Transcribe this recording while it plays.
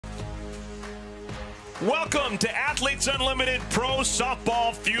Welcome to Athletes Unlimited Pro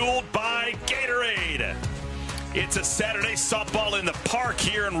Softball, fueled by Gatorade. It's a Saturday softball in the park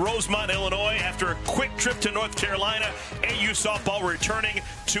here in Rosemont, Illinois. After a quick trip to North Carolina, AU softball returning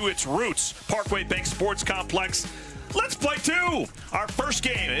to its roots. Parkway Bank Sports Complex. Let's play two. Our first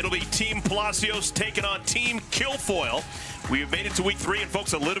game, it'll be Team Palacios taking on Team Kilfoyle. We have made it to week 3, and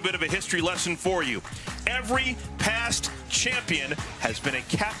folks, a little bit of a history lesson for you. Every past champion has been a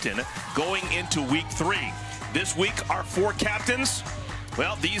captain going into week 3. This week, our 4 captains,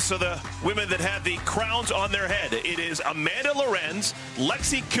 well, these are the women that have the crowns on their head. It is Amanda Lorenz,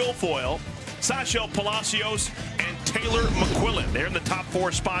 Lexi Kilfoyle, Sachelle Palacios, and Taylor McQuillan. They're in the top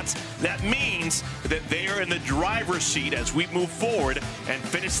 4 spots. That means that they are in the driver's seat as we move forward and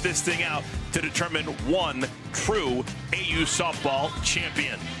finish this thing out to determine one true AU softball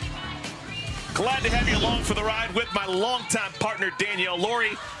champion. Glad to have you along for the ride with my longtime partner, Danielle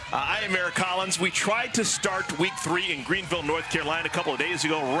Laurie. I am Eric Collins. We tried to start week 3 in Greenville, North Carolina a couple of days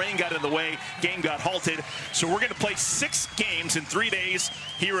ago. Rain got in the way. Game got halted. So we're going to play 6 games in 3 days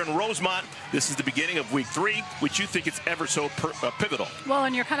here in Rosemont. This is the beginning of week 3, which you think is ever so pivotal. Well,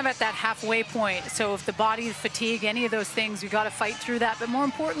 and you're kind of at that halfway point. So if the body fatigue, any of those things, you got to fight through that. But more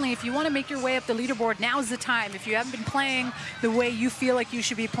importantly, if you want to make your way up the leaderboard, now's the time. If you haven't been playing the way you feel like you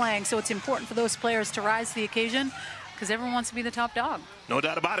should be playing. So it's important for those players to rise to the occasion, because everyone wants to be the top dog. No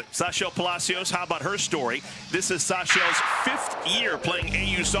doubt about it. Sachelle Palacios, how about her story? This is Sachelle's 5th year playing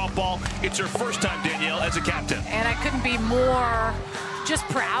AU softball. It's her first time, Danielle, as a captain. And I couldn't be more just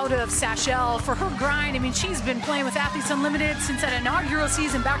proud of Sachelle for her grind. I mean, she's been playing with Athletes Unlimited since that inaugural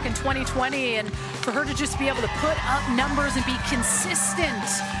season back in 2020. And for her to just be able to put up numbers and be consistent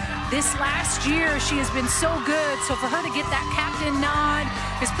this last year, she has been so good. So for her to get that captain nod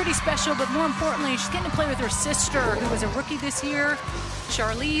is pretty special, but more importantly, she's getting to play with her sister, who was a rookie this year,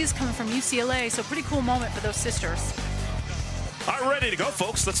 Charlize, coming from UCLA. So pretty cool moment for those sisters. All right, ready to go,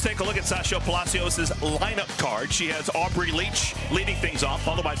 folks. Let's take a look at Sachelle Palacios' lineup card. She has Aubrey Leach leading things off,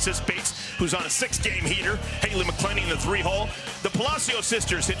 followed by Sis Bates, who's on a 6-game heater. Haley McClenny in the 3-hole. The Palacios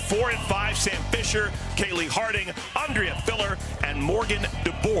sisters hit 4 and 5. Sam Fisher, Kaylee Harding, Andrea Filler, and Morgan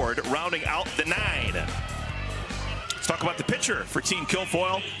DeBoard rounding out the 9. Let's talk about the pitcher for Team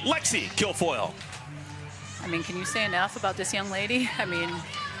Kilfoyle, Lexi Kilfoyle. I mean, can you say enough about this young lady? I mean,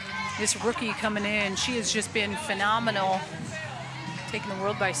 this rookie coming in, she has just been phenomenal. Taking the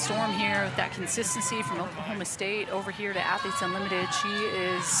world by storm here with that consistency from Oklahoma State over here to Athletes Unlimited. She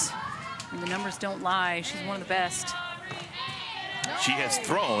is, and the numbers don't lie, she's one of the best. She has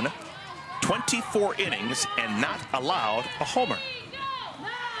thrown 24 innings and not allowed a homer.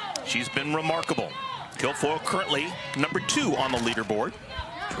 She's been remarkable. Kilfoyle currently number 2 on the leaderboard,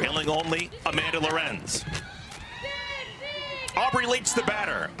 trailing only Amanda Lorenz. Aubrey Leach, the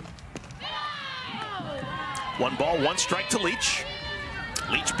batter. 1 ball, 1 strike to Leach.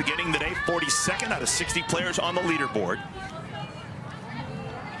 Leach beginning the day 42nd out of 60 players on the leaderboard.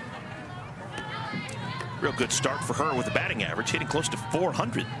 Real good start for her with a batting average, hitting close to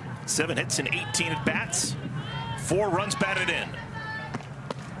 400. 7 hits and 18 at-bats. 4 runs batted in.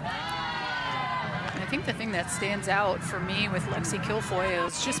 I think the thing that stands out for me with Lexi Kilfoyle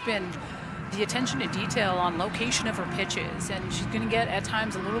has just been the attention to detail on location of her pitches. And she's going to get, at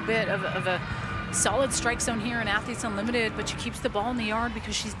times, a little bit of a solid strike zone here in Athletes Unlimited, but she keeps the ball in the yard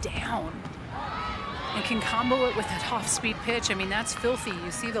because she's down and can combo it with that off-speed pitch. I mean, that's filthy.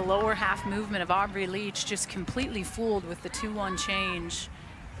 You see the lower half movement of Aubrey Leach just completely fooled with the 2-1 change.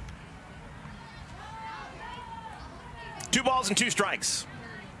 2 balls and 2 strikes.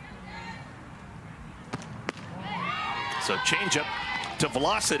 So changeup to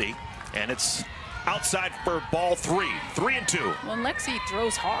velocity, and it's outside for ball 3. 3 and 2. Well, and Lexi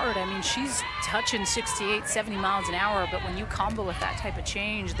throws hard. I mean, she's touching 68, 70 miles an hour, but when you combo with that type of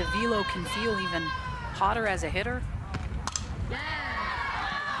change, the velo can feel even hotter as a hitter.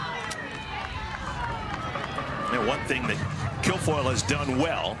 And one thing that Kilfoyle has done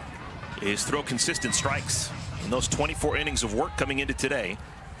well is throw consistent strikes. In those 24 innings of work coming into today,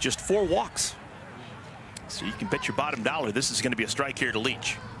 just 4 walks. So you can bet your bottom dollar this is going to be a strike here to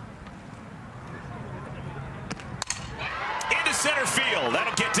Leach. Into center field.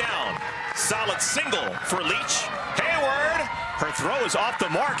 That'll get down. Solid single for Leach. Hayward. Her throw is off the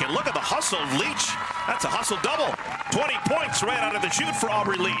mark, and look at the hustle of Leach. That's a hustle double. 20 points right out of the chute for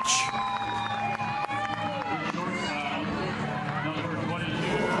Aubrey Leach.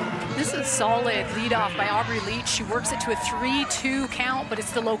 This is solid leadoff by Aubrey Leach. She works it to a 3-2 count, but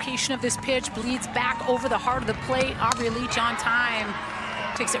it's the location of this pitch. Bleeds back over the heart of the plate. Aubrey Leach on time.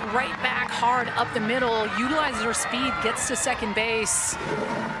 Takes it right back hard up the middle. Utilizes her speed. Gets to second base.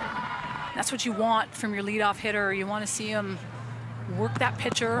 That's what you want from your leadoff hitter. You want to see him work that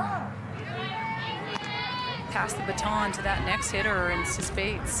pitcher, pass the baton to that next hitter, and Sis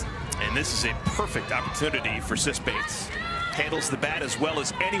Bates. And this is a perfect opportunity for Sis Bates. Handles the bat as well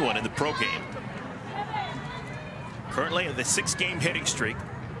as anyone in the pro game. Currently in the 6-game hitting streak.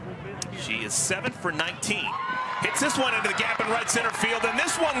 She is 7 for 19. Hits this one into the gap in right center field, and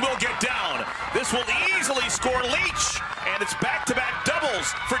this one will get down. This will easily score Leach, and it's back-to-back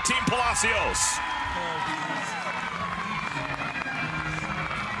doubles for Team Palacios.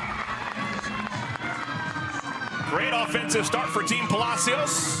 Great offensive start for Team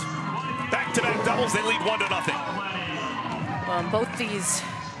Palacios. Back-to-back doubles, they lead 1-0. Well, both these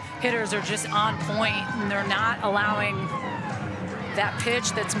hitters are just on point, and they're not allowing that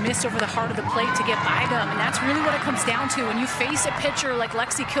pitch that's missed over the heart of the plate to get by them. And that's really what it comes down to. When you face a pitcher like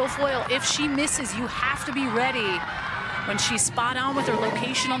Lexi Kilfoyle, if she misses, you have to be ready. When she's spot on with her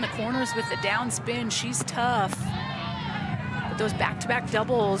location on the corners with the down spin, she's tough. But those back-to-back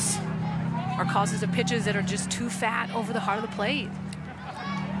doubles are causes of pitches that are just too fat over the heart of the plate.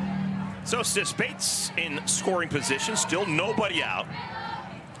 So Sis Bates in scoring position, still nobody out.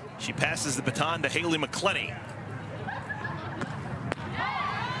 She passes the baton to Haley McClenny.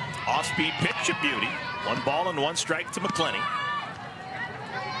 Off-speed pitch, a beauty. 1 ball and 1 strike to McClenny.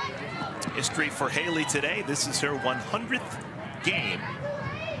 History for Haley today. This is her 100th game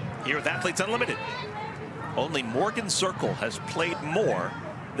here with Athletes Unlimited. Only Morgan Zirkle has played more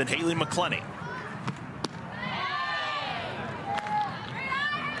than Haley McClenny.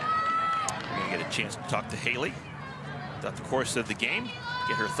 We're going to get a chance to talk to Haley throughout the course of the game,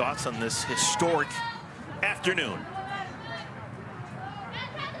 get her thoughts on this historic afternoon.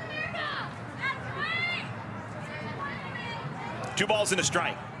 Two balls and a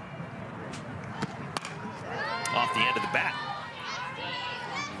strike. Off the end of the bat.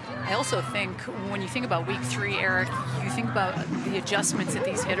 I also think when you think about week 3, Eric, you think about the adjustments that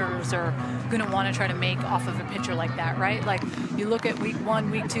these hitters are going to want to try to make off of a pitcher like that, right? Like you look at week 1,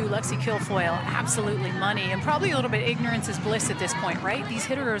 week 2, Lexi Kilfoyle, absolutely money, and probably a little bit ignorance is bliss at this point, right? These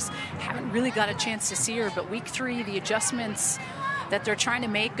hitters haven't really got a chance to see her, but week 3, the adjustments that they're trying to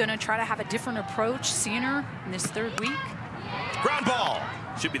make, going to try to have a different approach, seeing her in this 3rd week. Ground ball.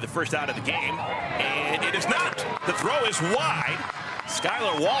 Should be the first out of the game, and it is not. The throw is wide.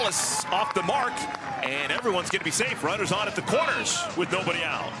 Skylar Wallace off the mark, and everyone's going to be safe. Runners on at the corners with nobody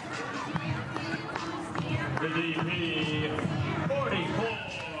out.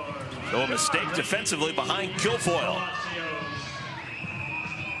 No mistake defensively behind Kilfoyle.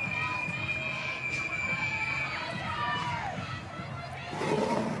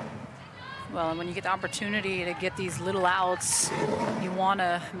 Well, and when you get the opportunity to get these little outs, you want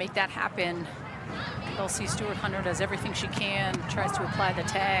to make that happen. Kelsey Stewart-Hunter does everything she can, tries to apply the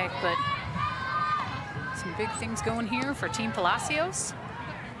tag, but some big things going here for Team Palacios.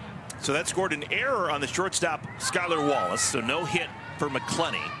 So that scored an error on the shortstop, Skylar Wallace, so no hit for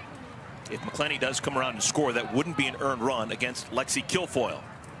McClenny. If McClenny does come around and score, that wouldn't be an earned run against Lexi Kilfoyle.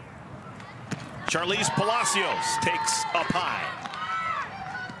 Charlize Palacios takes up high.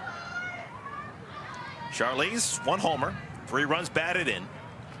 Charlize, 1 homer, 3 runs batted in.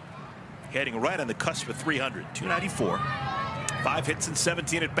 Heading right on the cusp of 300, 294. 5 hits and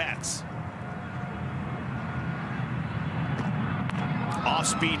 17 at bats.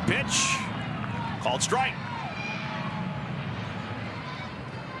 Off-speed pitch, called strike.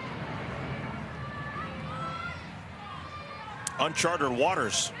 Uncharted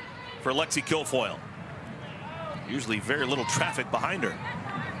waters for Lexi Kilfoyle. Usually very little traffic behind her.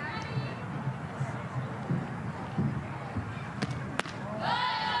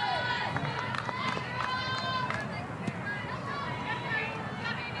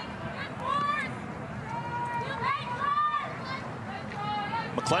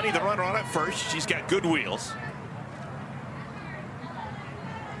 McClenny, the runner on at first. She's got good wheels.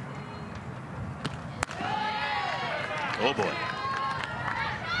 Oh boy.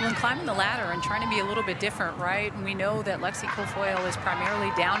 Well, in climbing the ladder and trying to be a little bit different, right? And we know that Lexi Kilfoyle is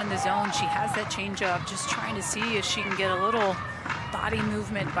primarily down in the zone. She has that changeup, just trying to see if she can get a little body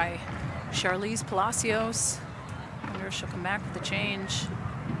movement by Charlize Palacios. I wonder if she'll come back with the change.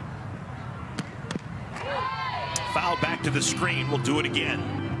 Foul back to the screen. We'll do it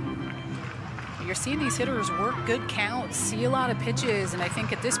again. You're seeing these hitters work good counts, see a lot of pitches, and I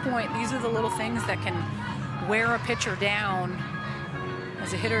think at this point, these are the little things that can wear a pitcher down.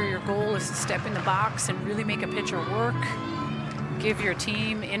 As a hitter, your goal is to step in the box and really make a pitcher work, give your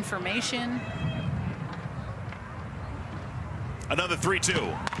team information. Another 3-2.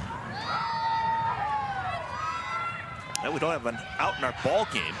 Now we don't have an out in our ball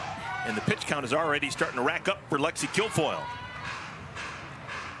game. And the pitch count is already starting to rack up for Lexi Kilfoyle.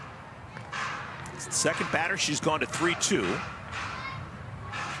 It's the second batter. She's gone to 3-2. She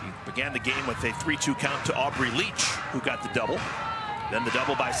began the game with a 3-2 count to Aubrey Leach, who got the double. Then the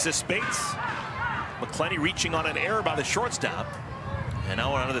double by Sis Bates. McClenny reaching on an error by the shortstop. And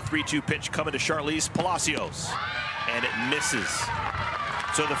now on the 3-2 pitch coming to Charlize Palacios. And it misses.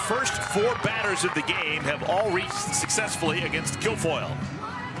 So the first 4 batters of the game have all reached successfully against Kilfoyle.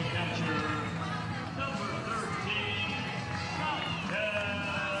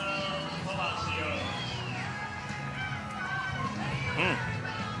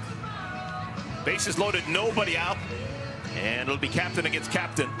 Bases loaded, nobody out. And it'll be captain against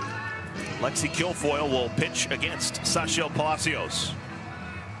captain. Lexi Kilfoyle will pitch against Sachelle Palacios.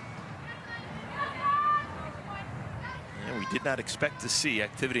 And we did not expect to see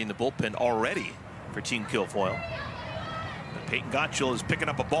activity in the bullpen already for Team Kilfoyle. But Peyton Gottschall is picking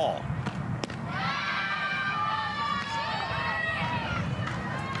up a ball.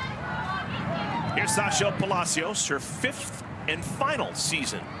 Here's Sachelle Palacios, her 5th and final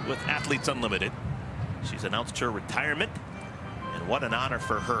season with Athletes Unlimited. She's announced her retirement, and what an honor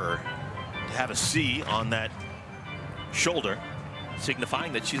for her to have a C on that shoulder,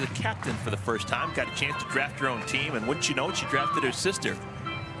 signifying that she's a captain for the first time. Got a chance to draft her own team, and wouldn't you know it, she drafted her sister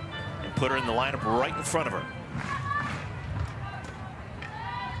and put her in the lineup right in front of her.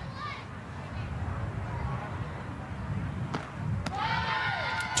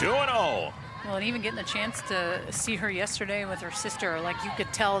 Two-0. Well, and even getting the chance to see her yesterday with her sister, like you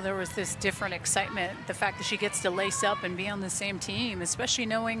could tell there was this different excitement. The fact that she gets to lace up and be on the same team, especially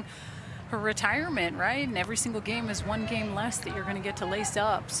knowing her retirement, right? And every single game is 1 game less that you're going to get to lace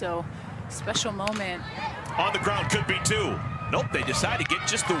up. So special moment. On the ground, could be 2. Nope, they decide to get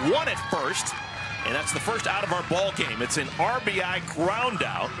just the 1 at first. And that's the first out of our ball game. It's an RBI ground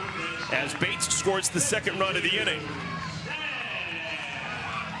out as Bates scores the 2nd run of the inning.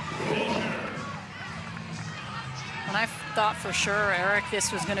 And I thought for sure, Eric,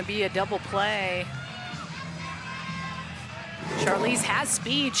 this was going to be a double play. Charlize has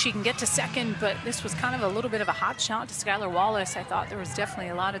speed. She can get to second, but this was kind of a little bit of a hot shot to Skylar Wallace. I thought there was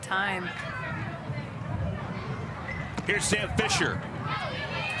definitely a lot of time. Here's Sam Fisher,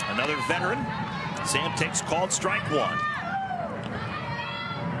 another veteran. Sam takes called strike 1.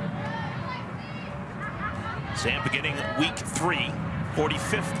 Sam beginning week 3,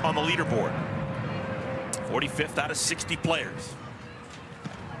 45th on the leaderboard. 45th out of 60 players.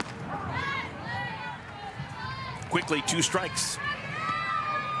 Quickly, 2 strikes.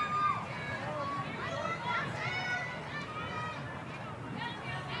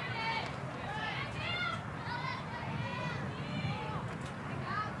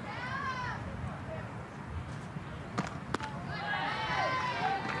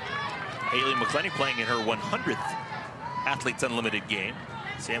 Haley McClenny playing in her 100th Athletes Unlimited game.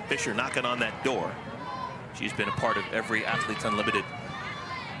 Sam Fisher knocking on that door. She's been a part of every Athletes Unlimited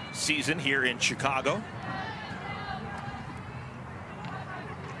season here in Chicago.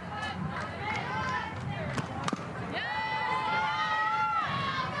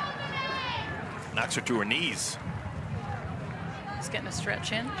 Knocks her to her knees. He's getting a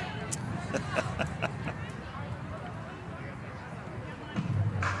stretch in.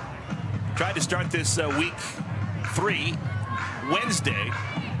 Tried to start this week 3 Wednesday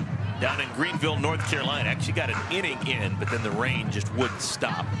down in Greenville, North Carolina. Actually got an inning in, but then the rain just wouldn't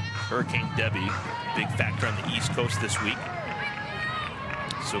stop. Hurricane Debbie, big factor on the East Coast this week.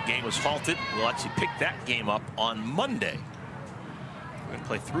 So game was halted. We'll actually pick that game up on Monday. We're going to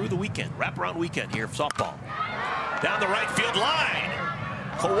play through the weekend, wraparound weekend here of softball. Down the right field line.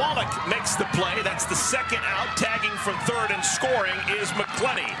 Kowalik makes the play. That's the 2nd out. Tagging from 3rd and scoring is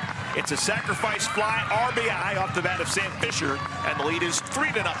McClenny. It's a sacrifice fly RBI off the bat of Sam Fisher, and the lead is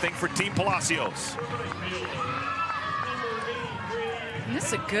 3-0 for Team Palacios. And this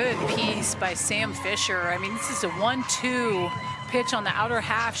is a good piece by Sam Fisher. I mean, this is a 1-2 pitch on the outer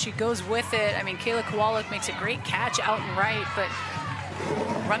half. She goes with it. I mean, Kayla Kowalik makes a great catch out and right, but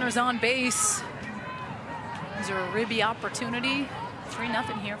runners on base. Is there a ribby opportunity?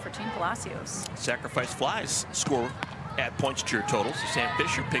 3-0 here for Team Palacios. Sacrifice flies score, add points to your totals. Sam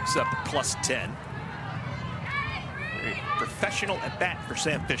Fisher picks up +10. Very professional at bat for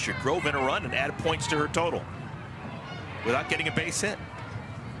Sam Fisher. Drove in a run and added points to her total without getting a base hit.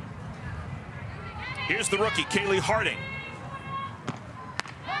 Here's the rookie, Kaylee Harding.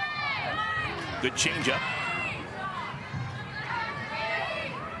 Good changeup.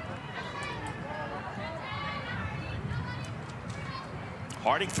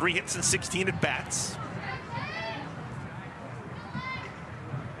 Harding 3 hits and 16 at bats.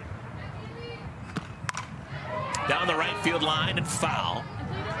 down the right field line and foul.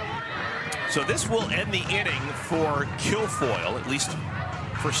 So this will end the inning for Kilfoyle, at least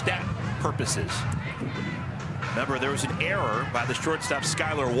for stat purposes. Remember, there was an error by the shortstop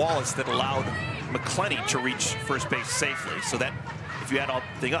Skylar Wallace that allowed McClenny to reach first base safely. So that, if you add all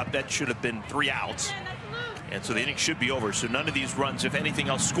the thing up, that should have been 3 outs. And so the inning should be over. So none of these runs, if anything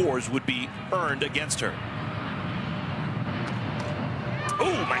else scores, would be earned against her.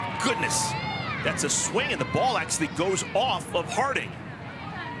 Oh, my goodness. That's a swing, and the ball actually goes off of Harding.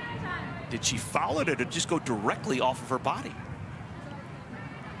 Did she foul it, or did it just go directly off of her body?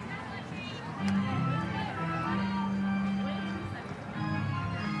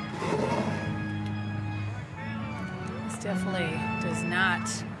 This definitely does not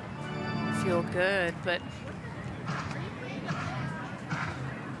feel good, but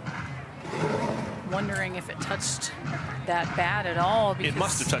wondering if it touched that bat at all. It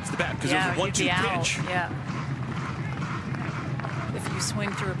must have touched the bat because it was a 1-2 pitch. Yeah. If you swing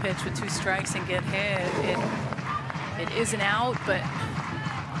through a pitch with 2 strikes and get hit, it is an out, but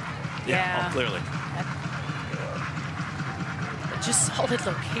yeah, oh, clearly. Just solid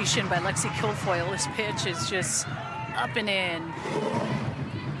location by Lexi Kilfoyle. This pitch is just up and in.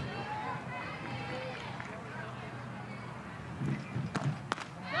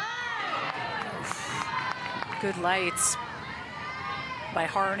 Good lights by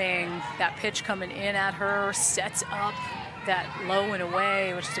Harding. That pitch coming in at her sets up that low and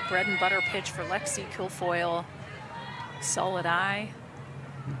away, which is a bread and butter pitch for Lexi Kilfoyle. Solid eye.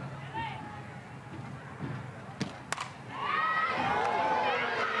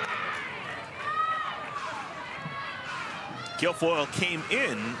 Kilfoyle came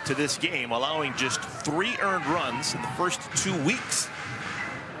in to this game allowing just 3 earned runs in the first 2 weeks.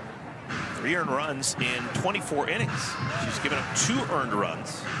 3 earned runs in 24 innings. She's given up 2 earned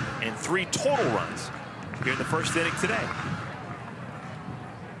runs and 3 total runs here in the first inning today.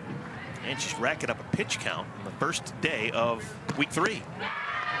 And she's racking up a pitch count on the first day of week 3.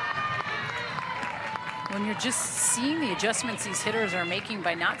 When you're just seeing the adjustments these hitters are making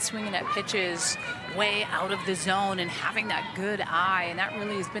by not swinging at pitches way out of the zone and having that good eye, and that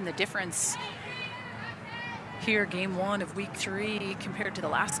really has been the difference here, game 1 of week 3 compared to the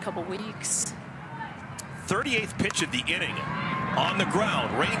last couple weeks. 38th pitch of the inning. On the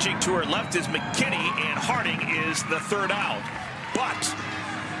ground, ranging to her left is McKinney, and Harding is the 3rd out. But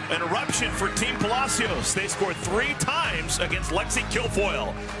an eruption for Team Palacios. They scored 3 times against Lexi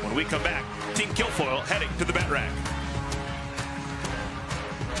Kilfoyle. When we come back, Team Kilfoyle heading to the bat rack.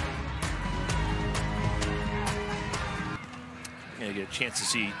 Gonna get a chance to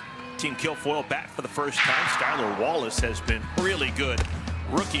see Team Kilfoyle back for the first time. Skylar Wallace has been really good.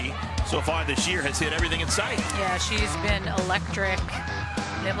 Rookie so far this year, has hit everything in sight. Yeah, she's been electric.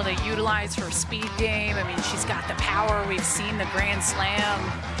 Been able to utilize her speed game. I mean, she's got the power. We've seen the grand slam.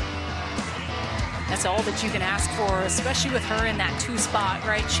 That's all that you can ask for, especially with her in that 2 spot,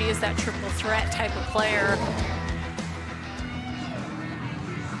 right? She is that triple threat type of player.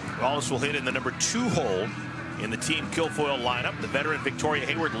 Wallace will hit in the number 2 hole in the Team Kilfoyle lineup. The veteran Victoria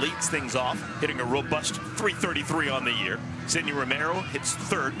Hayward leads things off, hitting a robust .333 on the year. Sydney Romero hits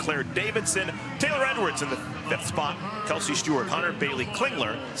 3rd. Claire Davidson, Taylor Edwards in the 5th spot. Kelsey Stewart, Hunter Bailey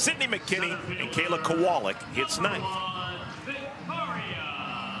Klingler, Sydney McKinney, and Kayla Kowalik hits 9th.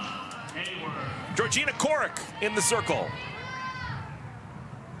 Georgina Korek in the circle.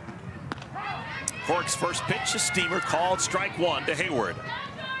 Korek's first pitch, a steamer called strike 1 to Hayward.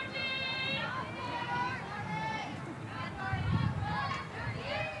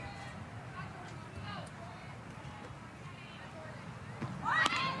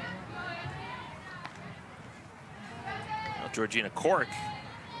 Georgina Korek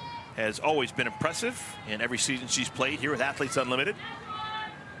has always been impressive in every season she's played here with Athletes Unlimited.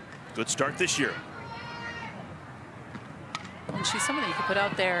 Good start this year. And she's someone that you can put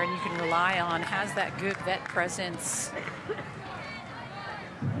out there and you can rely on, has that good vet presence.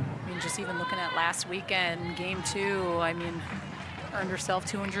 I mean, just even looking at last weekend, game 2, I mean, earned herself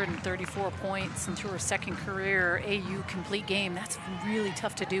 234 points into her 2nd career AU complete game. That's really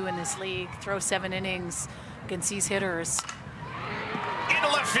tough to do in this league. Throw 7 innings against these hitters. Into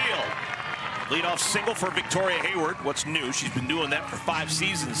left field. Leadoff single for Victoria Hayward. What's new? She's been doing that for 5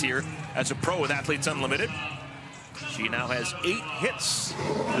 seasons here as a pro with Athletes Unlimited. She now has 8 hits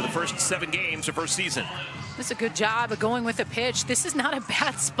through the first 7 games of her season. This is a good job of going with a pitch. This is not a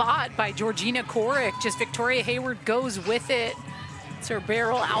bad spot by Georgina Korek. Just Victoria Hayward goes with it. It's her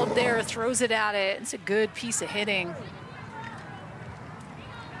barrel out there, throws it at it. It's a good piece of hitting.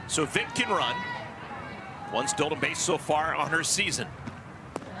 So Vic can run. 1 stolen base so far on her season.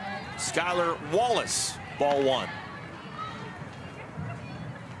 Skylar Wallace ball one.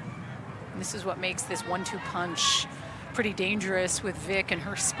 This is what makes this 1-2 punch pretty dangerous with Vic and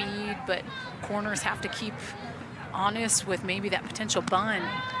her speed, but corners have to keep honest with maybe that potential bun.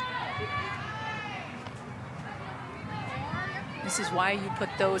 This is why you put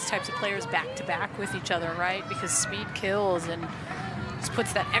those types of players back to back with each other, right? Because speed kills and just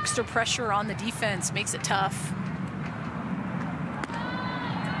puts that extra pressure on the defense, makes it tough.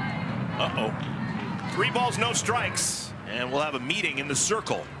 Uh-oh. 3 balls, no strikes. And we'll have a meeting in the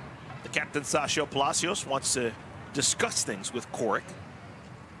circle. The captain, Sachel Palacios, wants to discuss things with Coric.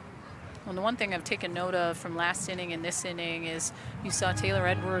 Well, the one thing I've taken note of from last inning and this inning is you saw Taylor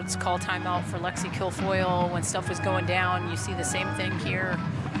Edwards call timeout for Lexi Kilfoyle when stuff was going down. You see the same thing here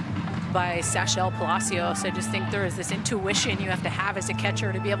by Sachel Palacios. I just think there is this intuition you have to have as a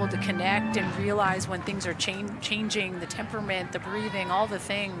catcher to be able to connect and realize when things are changing, the temperament, the breathing, all the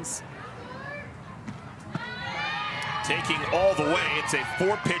things. Taking all the way, it's a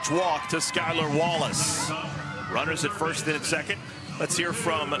 4-pitch walk to Skylar Wallace. Runners at first and at second. Let's hear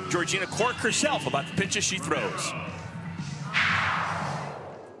from Georgina Coric herself about the pitches she throws.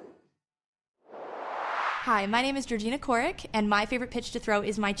 Hi, my name is Georgina Coric, and my favorite pitch to throw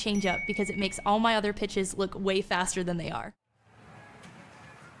is my changeup because it makes all my other pitches look way faster than they are.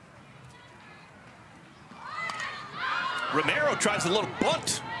 Romero tries a little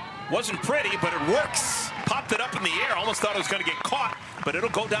bunt. Wasn't pretty, but it works. Popped it up in the air. Almost thought it was going to get caught, but it'll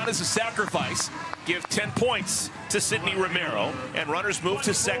go down as a sacrifice. Give 10 points to Sydney Romero, and runners move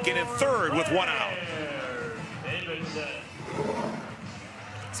to second and third with 1 out.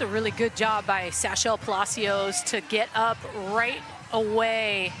 It's a really good job by Sachel Palacios to get up right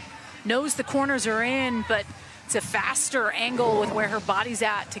away. Knows the corners are in, but it's a faster angle with where her body's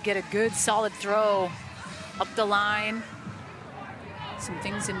at to get a good solid throw up the line. Some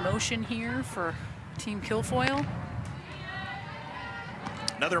things in motion here for Team Kilfoyle.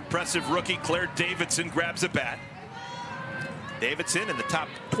 Another impressive rookie, Claire Davidson, grabs a bat. Davidson in the top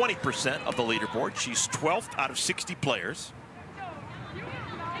 20% of the leaderboard. She's 12th out of 60 players.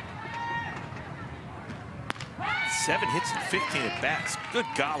 7 hits and 15 at bats. Good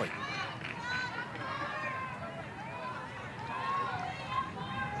golly.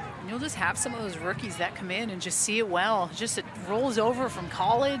 You'll just have some of those rookies that come in and just see it well. Just it rolls over from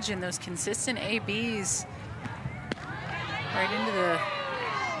college and those consistent ABs right into the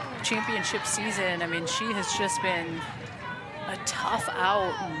championship season. I mean, she has just been a tough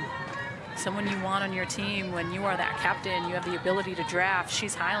out and someone you want on your team. When you are that captain, you have the ability to draft.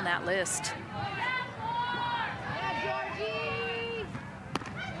 She's high on that list.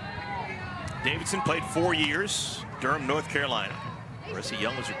 Davidson played 4 years, Durham, North Carolina. Marissa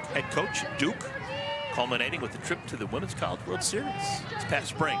Young was her head coach at Duke, culminating with the trip to the Women's College World Series this past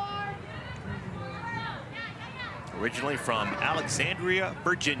spring. Originally from Alexandria,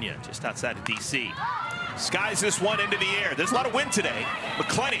 Virginia, just outside of D.C. Skies this one into the air. There's a lot of wind today.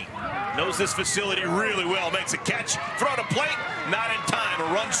 McClenny knows this facility really well. Makes a catch, throw to plate, not in time.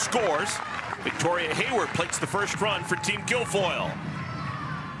 A run scores. Victoria Hayward plates the first run for Team Kilfoyle.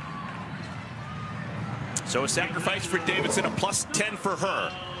 So a sacrifice for Davidson, a +10 for her.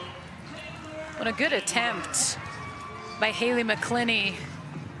 What a good attempt by Haley McClenny.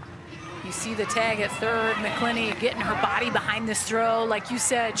 You see the tag at third. McClenny getting her body behind this throw. Like you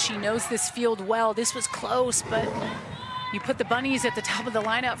said, she knows this field well. This was close, but you put the Bunnies at the top of the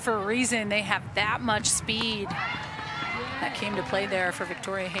lineup for a reason. They have that much speed. That came to play there for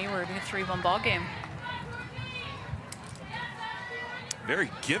Victoria Hayward in a 3-1 ball game.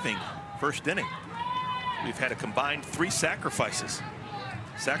 Very giving first inning. We've had a combined 3 sacrifices.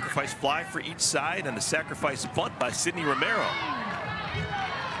 Sacrifice fly for each side and a sacrifice bunt by Sydney Romero.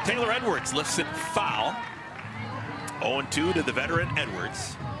 Taylor Edwards lifts it foul. 0-2 to the veteran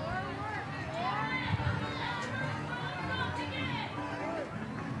Edwards.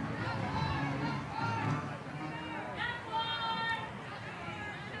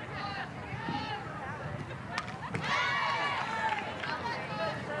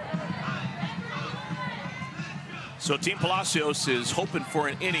 So Team Palacios is hoping for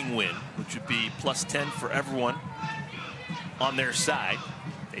an inning win, which would be +10 for everyone on their side.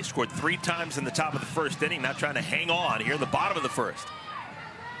 They scored 3 times in the top of the first inning, now trying to hang on here in the bottom of the first.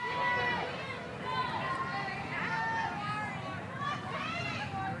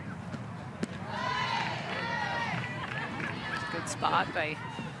 Good spot by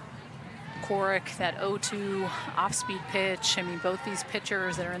Coric, that 0-2 off-speed pitch. I mean, both these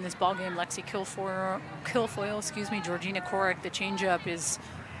pitchers that are in this ballgame, Lexi Kilfoyle, excuse me, Georgina Coric, the changeup is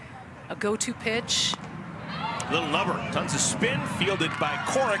a go-to pitch. Little number, tons of spin, fielded by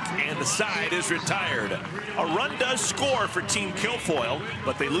Corrick, and the side is retired. A run does score for Team Kilfoyle,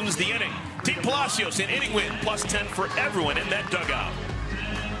 but they lose the inning. Team Palacios, an inning win, +10 for everyone in that dugout.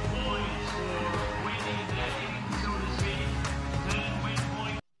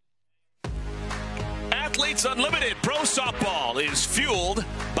 Athletes Unlimited Pro Softball is fueled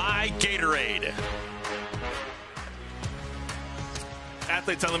by Gatorade.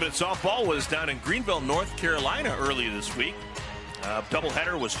 Athletes Unlimited Softball was down in Greenville, North Carolina earlier this week.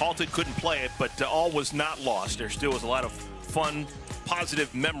 Doubleheader was halted, couldn't play it, but all was not lost. There still was a lot of fun,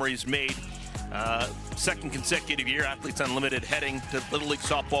 positive memories made. Second consecutive year, Athletes Unlimited heading to Little League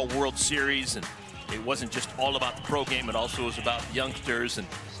Softball World Series, and it wasn't just all about the pro game, it also was about youngsters, and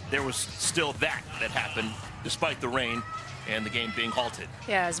there was still that happened despite the rain and the game being halted.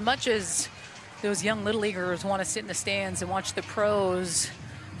 Yeah, as much as those young Little Leaguers want to sit in the stands and watch the pros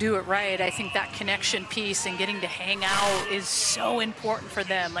do it right, I think that connection piece and getting to hang out is so important for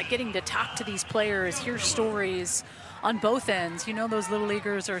them. Like getting to talk to these players, hear stories on both ends. You know, those Little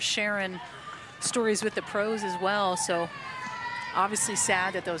Leaguers are sharing stories with the pros as well. So obviously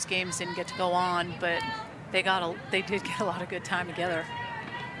sad that those games didn't get to go on, but they did get a lot of good time together.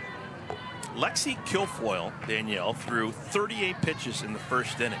 Lexi Kilfoyle, Danielle, threw 38 pitches in the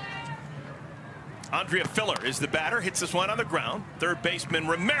first inning. Andrea Filler is the batter, hits this one on the ground. Third baseman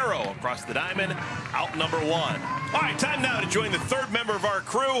Romero across the diamond, out number 1. All right, time now to join the third member of our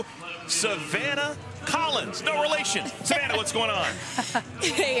crew, Savannah Collins. No relation. Savannah, what's going on?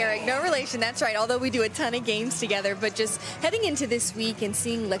 Hey, Eric, no relation. That's right. Although we do a ton of games together, but just heading into this week and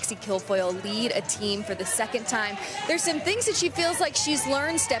seeing Lexi Kilfoyle lead a team for the second time, there's some things that she feels like she's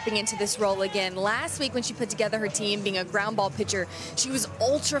learned stepping into this role again. Last week when she put together her team being a ground ball pitcher, she was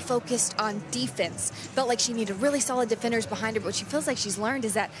ultra focused on defense. Felt like she needed really solid defenders behind her, but what she feels like she's learned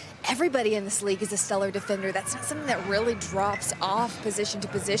is that everybody in this league is a stellar defender. That's not something that really drops off position to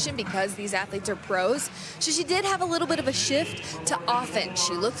position because these athletes are pros. So she did have a little bit of a shift to offense.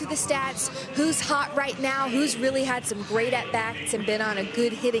 She looked through the stats, who's hot right now, who's really had some great at-bats and been on a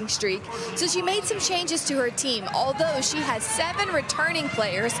good hitting streak. So she made some changes to her team, although she has 7 returning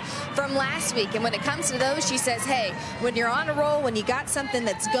players from last week. And when it comes to those, she says, hey, when you're on a roll, when you got something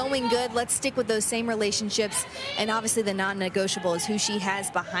that's going good, let's stick with those same relationships. And obviously the non-negotiable is who she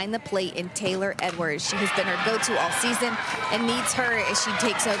has behind the plate in Taylor Edwards. She has been her go-to all season and needs her as she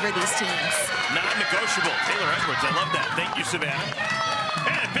takes over these teams. Non-negotiable. Taylor Edwards, I love that. Thank you, Savannah.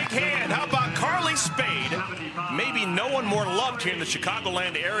 And a big hand. How about Carly Spade? Maybe no one more loved here in the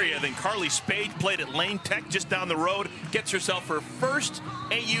Chicagoland area than Carly Spade. Played at Lane Tech just down the road. Gets herself her first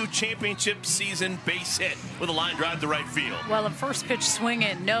AU championship season base hit with a line drive to right field. Well, in first pitch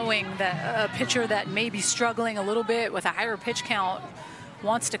swinging, knowing that a pitcher that may be struggling a little bit with a higher pitch count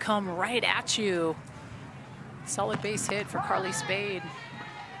wants to come right at you. Solid base hit for Carly Spade.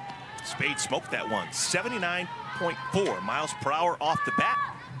 Spade smoked that one. 79.4 miles per hour off the bat.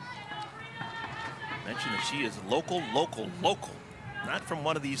 Mentioned that she is local. Not from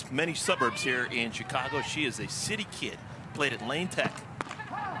one of these many suburbs here in Chicago. She is a city kid. Played at Lane Tech.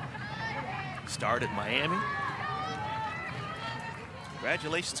 Starred at Miami.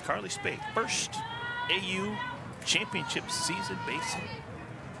 Congratulations, Carly Spade. First AU championship season base hit.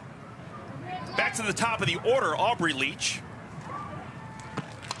 Back to the top of the order, Aubrey Leach.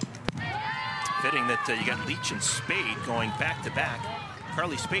 Fitting that you got Leach and Spade going back-to-back.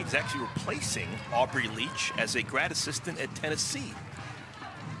 Carly Spade is actually replacing Aubrey Leach as a grad assistant at Tennessee.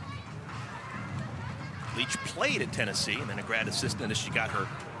 Leach played at Tennessee and then a grad assistant as she got her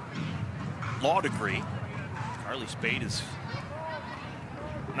law degree. Carly Spade is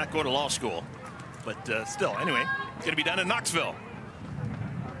not going to law school, but still, anyway, it's going to be done in Knoxville.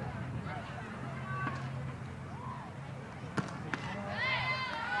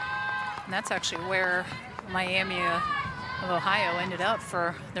 And that's actually where Miami of Ohio ended up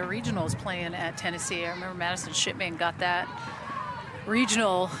for their regionals, playing at Tennessee. I remember Madison Shipman got that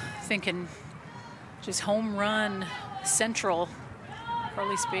regional thinking just home run central.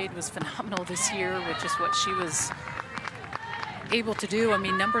 Carly Spade was phenomenal this year with just what she was able to do. I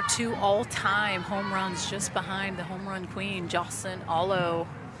mean, number 2 all-time home runs, just behind the home run queen, Jocelyn Alo.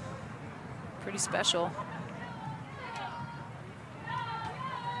 Pretty special.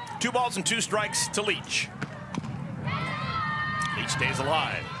 2 balls and 2 strikes to Leach. Leach stays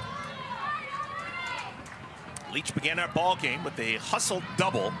alive. Leach began our ball game with a hustle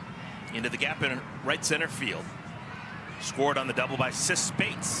double into the gap in right center field. Scored on the double by Sis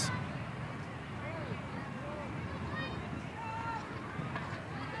Spates.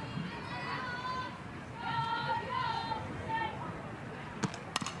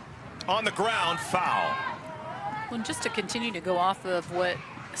 On the ground, foul. Well, just to continue to go off of what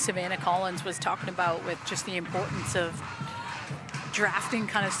Savannah Collins was talking about with just the importance of drafting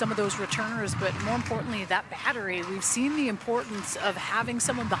kind of some of those returners, but more importantly, that battery. We've seen the importance of having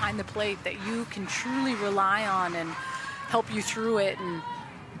someone behind the plate that you can truly rely on and help you through it. And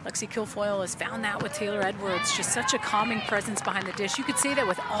Lexi Kilfoyle has found that with Taylor Edwards, just such a calming presence behind the dish. You could say that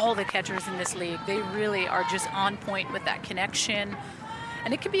with all the catchers in this league. They really are just on point with that connection.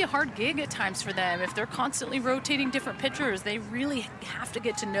 And it can be a hard gig at times for them. If they're constantly rotating different pitchers, they really have to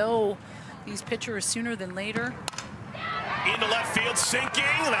get to know these pitchers sooner than later. Into left field, sinking,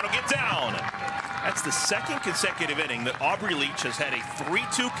 that'll get down. That's the second consecutive inning that Aubrey Leach has had a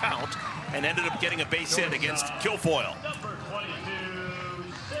 3-2 count and ended up getting a base hit against Kilfoyle.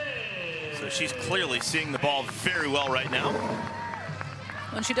 So she's clearly seeing the ball very well right now.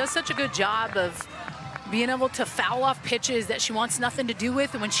 And she does such a good job of being able to foul off pitches that she wants nothing to do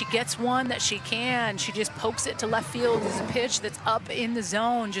with, and when she gets one that she can, she just pokes it to left field as a pitch that's up in the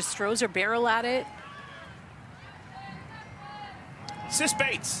zone, just throws her barrel at it. Sis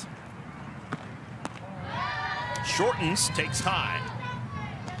Bates shortens, takes high.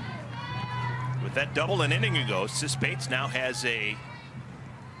 With that double an inning ago, Sis Bates now has a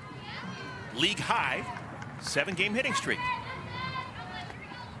league high 7-game hitting streak.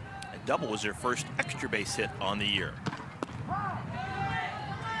 A double was her first extra base hit on the year.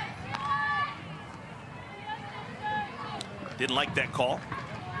 Didn't like that call.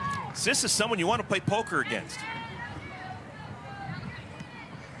 Sis is someone you want to play poker against.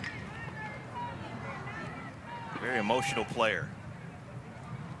 Very emotional player.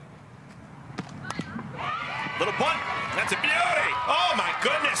 Little bunt. That's a beauty. Oh, my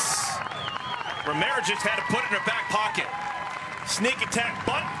goodness. Romero just had to put it in her back pocket. Sneak attack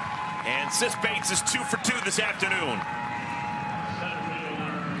bunt. And Sis Bates is 2 for 2 this afternoon.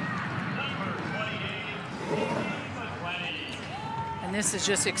 And this is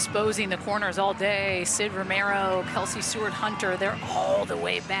just exposing the corners all day. Sid Romero, Kelsey Stewart-Hunter, they're all the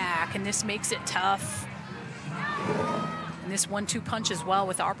way back, and this makes it tough. And this 1-2 punch as well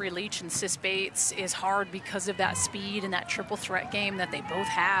with Aubrey Leach and Sis Bates is hard because of that speed and that triple threat game that they both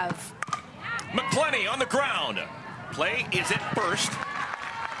have. McClenny on the ground. Play is at first.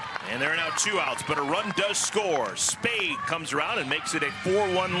 And there are now 2 outs, but a run does score. Spade comes around and makes it a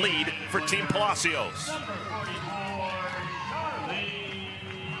 4-1 lead for Team Palacios.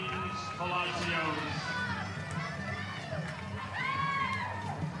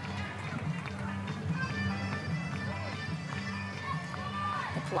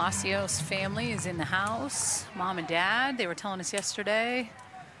 Palacios family is in the house. Mom and Dad, they were telling us yesterday,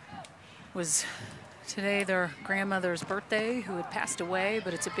 was today their grandmother's birthday, who had passed away,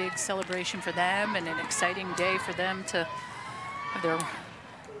 but it's a big celebration for them and an exciting day for them to have their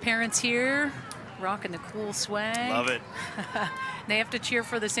parents here rocking the cool swag. Love it. They have to cheer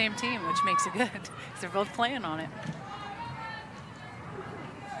for the same team, which makes it good, because they're both playing on it.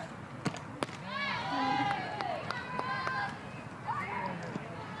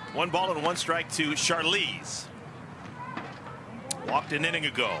 One ball and 1 strike to Charlize. Walked an inning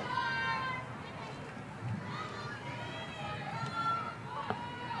ago.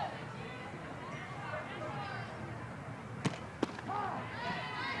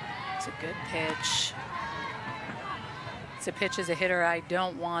 It's a good pitch. It's a pitch as a hitter I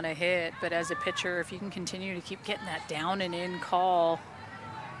don't want to hit, but as a pitcher, if you can continue to keep getting that down and in call,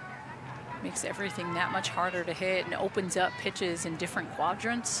 makes everything that much harder to hit and opens up pitches in different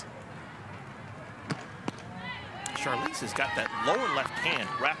quadrants. Charlize has got that lower left hand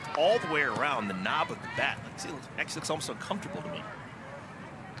wrapped all the way around the knob of the bat. It actually looks almost uncomfortable to me.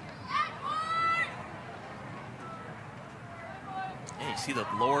 Yeah, you see the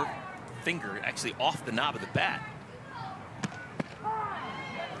lower finger actually off the knob of the bat.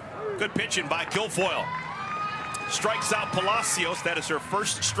 Good pitching by Kilfoyle. Strikes out Palacios. That is her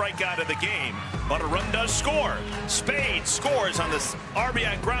first strikeout of the game, but a run does score. Spade scores on this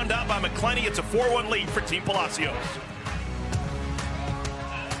RBI ground out by McClenny. It's a 4-1 lead for Team Palacios.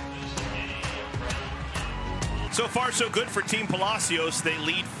 So far, so good for Team Palacios. They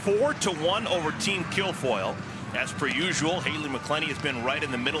lead 4-1 over Team Kilfoyle. As per usual, Haley McClenny has been right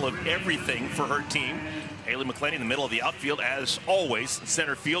in the middle of everything for her team. Haley McClenny in the middle of the outfield, as always,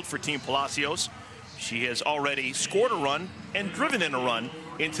 center field for Team Palacios. She has already scored a run and driven in a run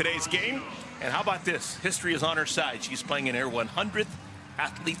in today's game. And how about this? History is on her side. She's playing in her 100th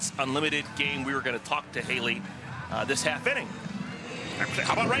Athletes Unlimited game. We were going to talk to Haley this half inning.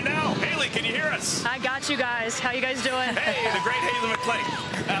 How about right now? Haley, can you hear us? I got you guys. How you guys doing? Hey, the great Haley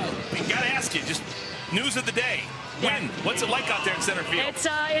McClenny. We got to ask you, just News of the day. Win. What's it like out there in center field? It's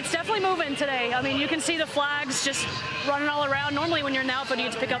definitely moving today. I mean, you can see the flags just running all around. Normally when you're in the outfield, you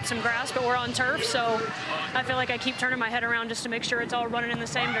need to pick up some grass, but we're on turf, so I feel like I keep turning my head around just to make sure it's all running in the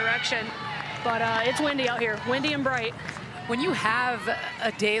same direction. But it's windy out here, windy and bright. When you have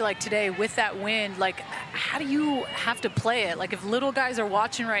a day like today with that wind, like, how do you have to play it? Like, if little guys are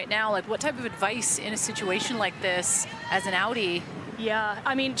watching right now, like, what type of advice in a situation like this as an outie? Yeah,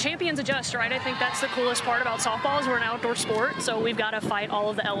 I mean, champions adjust, right? I think that's the coolest part about softball is we're an outdoor sport, so we've got to fight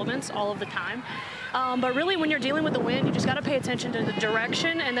all of the elements all of the time. But really, when you're dealing with the wind, you just got to pay attention to the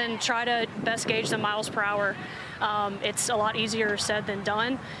direction and then try to best gauge the miles per hour. It's a lot easier said than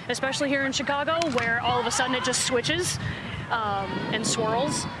done, especially here in Chicago, where all of a sudden it just switches and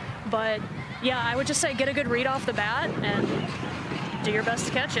swirls. But yeah, I would just say get a good read off the bat and do your best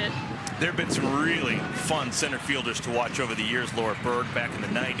to catch it. There have been some really fun center fielders to watch over the years. Laura Berg back in the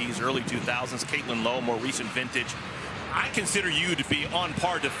 90s, early 2000s, Caitlin Lowe, more recent vintage. I consider you to be on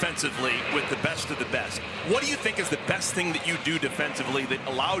par defensively with the best of the best. What do you think is the best thing that you do defensively that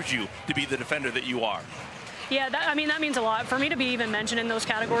allows you to be the defender that you are? Yeah, that means a lot. For me to be even mentioned in those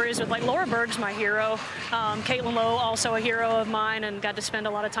categories with, like, Laura Berg's my hero. Caitlin Lowe, also a hero of mine, and got to spend a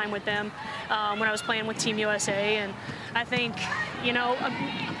lot of time with them when I was playing with Team USA. And I think, you know,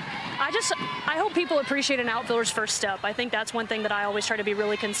 I hope people appreciate an outfielder's first step. I think that's one thing that I always try to be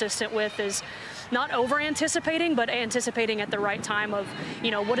really consistent with is not over-anticipating, but anticipating at the right time of, you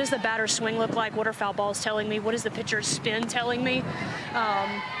know, what does the batter's swing look like? What are foul balls telling me? What is the pitcher's spin telling me?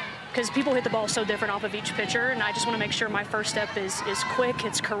 Because people hit the ball so different off of each pitcher, and I just want to make sure my first step is quick,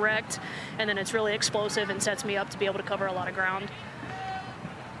 it's correct, and then it's really explosive and sets me up to be able to cover a lot of ground.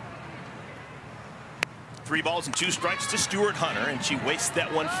 3 balls and 2 strikes to Stuart Hunter, and she wastes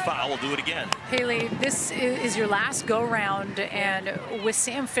that one foul. We'll do it again. Haley, this is your last go-round, and with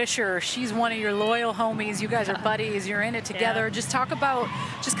Sam Fisher, she's one of your loyal homies. You guys are buddies. You're in it together. Yeah. Just talk about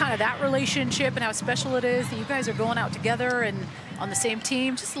just kind of that relationship and how special it is that you guys are going out together and on the same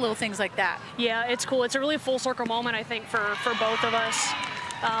team, just little things like that. Yeah, it's cool. It's a really full circle moment, I think, for both of us.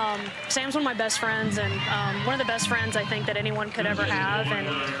 Sam's one of my best friends, and one of the best friends I think that anyone could ever have.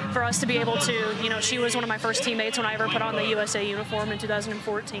 And for us to be able to, you know, she was one of my first teammates when I ever put on the USA uniform in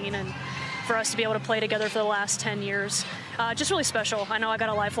 2014, and for us to be able to play together for the last 10 years, just really special. I know I got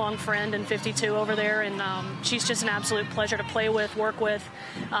a lifelong friend in 52 over there, and she's just an absolute pleasure to play with, work with,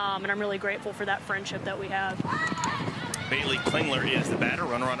 and I'm really grateful for that friendship that we have. Bailey Klingler is the batter,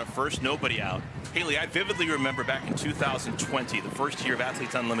 runner on at first, nobody out. Haley, I vividly remember back in 2020, the first year of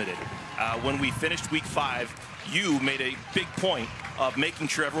Athletes Unlimited, when we finished week 5, you made a big point of making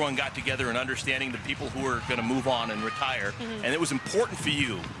sure everyone got together and understanding the people who were going to move on and retire. Mm-hmm. And it was important for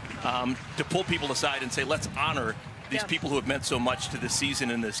you to pull people aside and say, let's honor these people who have meant so much to this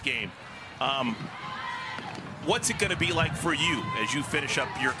season and this game. What's it going to be like for you as you finish up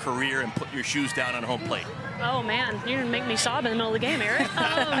your career and put your shoes down on home plate? Oh, man, you're going to make me sob in the middle of the game, Eric.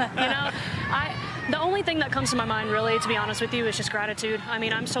 You know, the only thing that comes to my mind, really, to be honest with you, is just gratitude. I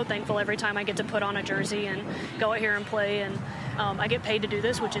mean, I'm so thankful every time I get to put on a jersey and go out here and play. And I get paid to do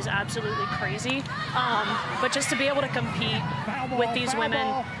this, which is absolutely crazy. But just to be able to compete with these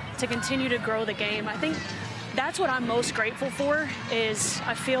women, to continue to grow the game, I think that's what I'm most grateful for. Is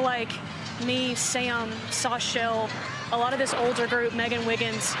I feel like me, Sam, Sashel, a lot of this older group, Megan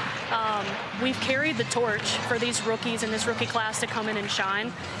Wiggins, we've carried the torch for these rookies in this rookie class to come in and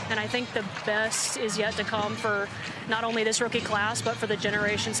shine. And I think the best is yet to come for not only this rookie class, but for the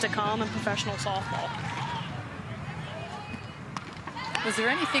generations to come in professional softball. Was there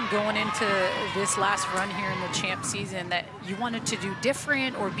anything going into this last run here in the champ season that you wanted to do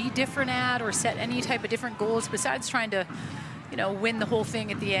different or be different at or set any type of different goals besides trying to, you know, win the whole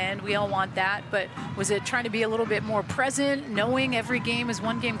thing at the end? We all want that, but was it trying to be a little bit more present, knowing every game is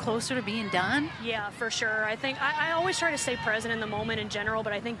one game closer to being done? Yeah, for sure. I think I always try to stay present in the moment in general,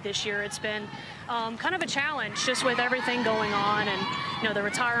 but I think this year it's been kind of a challenge just with everything going on and, you know, the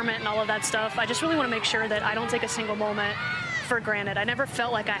retirement and all of that stuff. I just really want to make sure that I don't take a single moment for granted. I never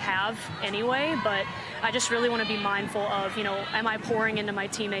felt like I have anyway, but I just really want to be mindful of, you know, am I pouring into my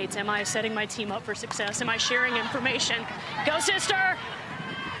teammates? Am I setting my team up for success? Am I sharing information? Go, sister!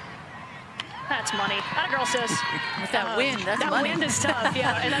 That's money. Atta girl, sis. With that wind, that's money. That wind is tough,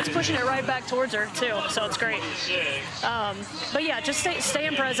 yeah, and that's pushing it right back towards her, too, so it's great. But yeah, just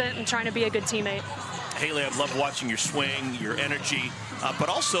staying present and trying to be a good teammate. Haley, I've loved watching your swing, your energy, but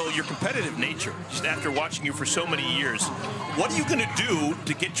also your competitive nature. Just after watching you for so many years, What are you going to do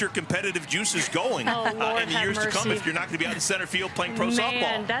to get your competitive juices going in the years to come if you're not going to be out in center field playing pro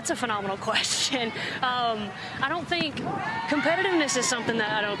softball? That's a phenomenal question. I don't think competitiveness is something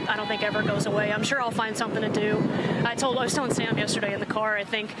that I don't think ever goes away. I'm sure I'll find something to do. I was telling Sam yesterday in the car, I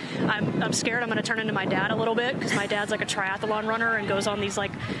think I'm scared I'm going to turn into my dad a little bit, because my dad's like a triathlon runner and goes on these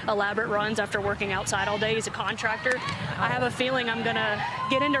like elaborate runs after working outside all day. He's a contractor. I have a feeling I'm going to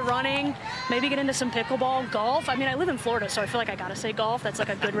get into running, maybe get into some pickleball, golf. I mean, I live in Florida, so I feel like I got to say golf. That's like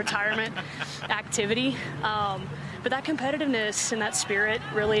a good retirement activity. But that competitiveness and that spirit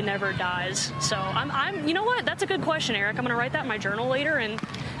really never dies. So you know what? That's a good question, Eric. I'm going to write that in my journal later and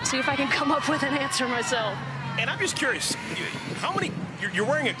see if I can come up with an answer myself. And I'm just curious, how many, you're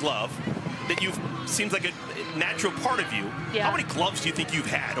wearing a glove that seems like a natural part of you. Yeah. How many gloves do you think you've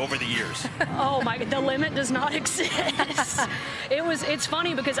had over the years? Oh my, the limit does not exist. It's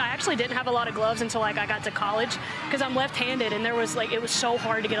funny because I actually didn't have a lot of gloves until like I got to college, because I'm left-handed, and it was so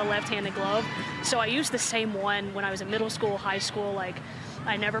hard to get a left-handed glove. So I used the same one when I was in middle school, high school. Like,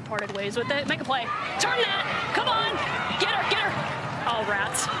 I never parted ways with it. Make a play. Turn that. Come on. Get her. Oh,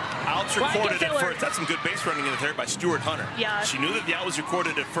 rats. Outs recorded at first. That's some good base running in there by Stuart Hunter. Yeah. She knew that the out was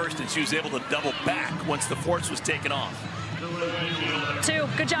recorded at first, and she was able to double back once the force was taken off. 2.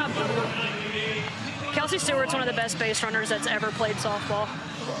 Good job. Kelsey Stewart's one of the best base runners that's ever played softball,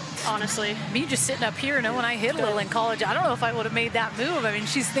 honestly. Me just sitting up here, when I hit a little in college, I don't know if I would have made that move. I mean,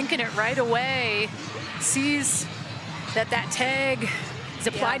 she's thinking it right away, sees that tag is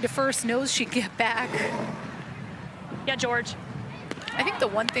applied to first, knows she can get back. Yeah, George. I think the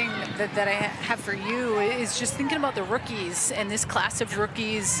one thing that I have for you is just thinking about the rookies and this class of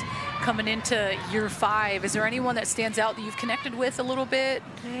rookies coming into year 5. Is there anyone that stands out that you've connected with a little bit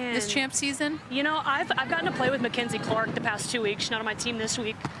this champ season? You know, I've gotten to play with Mackenzie Clark the past 2 weeks. She's not on my team this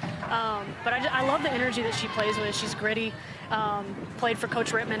week. But I love the energy that she plays with. She's gritty. Played for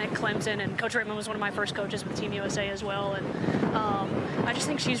Coach Rittman at Clemson, and Coach Rittman was one of my first coaches with Team USA as well. And I just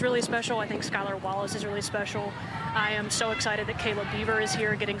think she's really special. I think Skylar Wallace is really special. I am so excited that Kayla Beaver is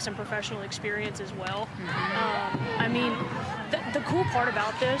here getting some professional experience as well. I mean, the cool part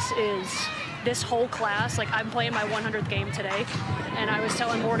about this is this whole class, like I'm playing my 100th game today, and I was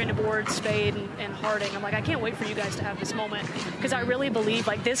telling Morgan DeBoard, Spade, and Harding, I'm like, I can't wait for you guys to have this moment, because I really believe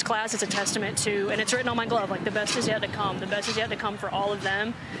like this class is a testament to, and it's written on my glove, like the best is yet to come. The best is yet to come for all of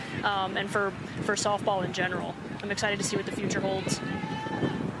them, and for softball in general. I'm excited to see what the future holds.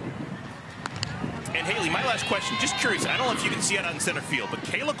 And Haley, my last question, just curious, I don't know if you can see it on center field, but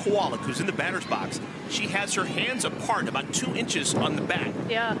Kayla Kowalik, who's in the batter's box, she has her hands apart about 2 inches on the bat.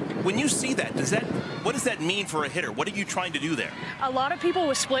 Yeah. When you see that, what does that mean for a hitter? What are you trying to do there? A lot of people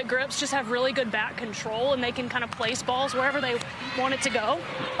with split grips just have really good bat control, and they can kind of place balls wherever they want it to go.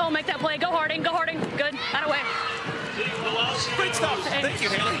 Oh, make that play. Go Harding. Go Harding. Good. That away. Great stuff. Thank you,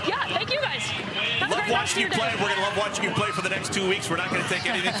 Haley. Yeah, thank you guys. Love watching you play. We're going to love watching you play for the next 2 weeks. We're not going to take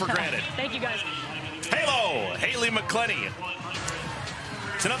anything for granted. Thank you, guys. Hello, Haley McClenny.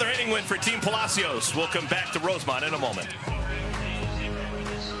 It's another inning win for Team Palacios. We'll come back to Rosemont in a moment.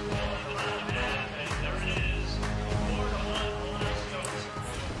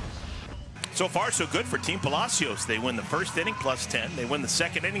 So far, so good for Team Palacios. They win the first inning plus 10. They win the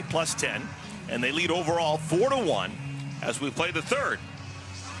second inning plus 10. And they lead overall 4-1 as we play the third.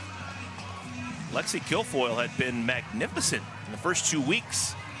 Lexi Kilfoyle had been magnificent in the first 2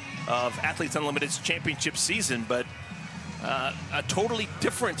 weeks of Athletes Unlimited's championship season, but a totally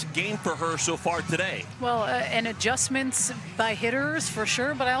different game for her so far today. Well, and adjustments by hitters for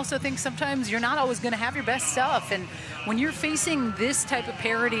sure, but I also think sometimes you're not always going to have your best stuff. And when you're facing this type of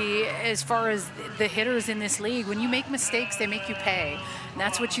parity as far as the hitters in this league, when you make mistakes, they make you pay. And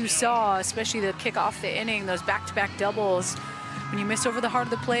that's what you saw, especially the kick off the inning, those back-to-back doubles. When you miss over the heart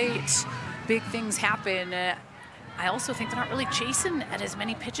of the plate, big things happen. I also think they're not really chasing at as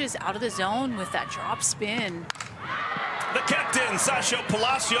many pitches out of the zone with that drop spin. The captain, Sasha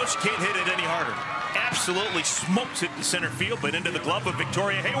Palacios, can't hit it any harder. Absolutely smokes it to center field, but into the glove of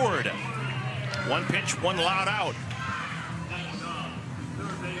Victoria Hayward. One pitch, one loud out.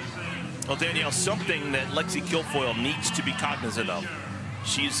 Well, Danielle, something that Lexi Kilfoyle needs to be cognizant of.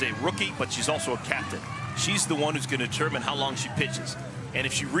 She's a rookie, but she's also a captain. She's the one who's going to determine how long she pitches. And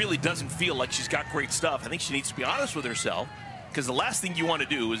if she really doesn't feel like she's got great stuff, I think she needs to be honest with herself, because the last thing you want to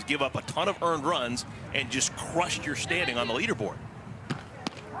do is give up a ton of earned runs and just crush your standing on the leaderboard.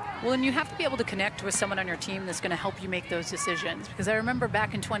 Well, and you have to be able to connect with someone on your team that's going to help you make those decisions. Because I remember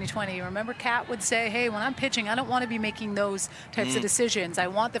back in 2020, remember Kat would say, hey, when I'm pitching, I don't want to be making those types of decisions. I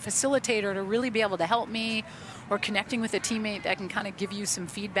want the facilitator to really be able to help me, or connecting with a teammate that can kind of give you some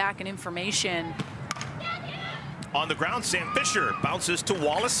feedback and information. On the ground, Sam Fisher bounces to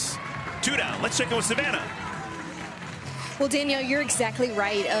Wallace. 2 down. Let's check in with Savannah. Well, Danielle, you're exactly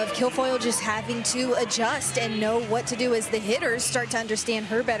right of Kilfoyle just having to adjust and know what to do as the hitters start to understand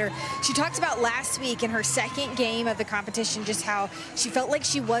her better. She talked about last week in her second game of the competition just how she felt like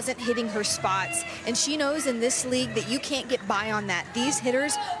she wasn't hitting her spots. And she knows in this league that you can't get by on that. These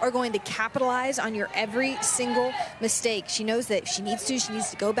hitters are going to capitalize on your every single mistake. She knows that if she needs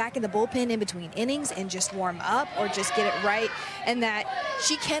to go back in the bullpen in between innings and just warm up or just get it right. And that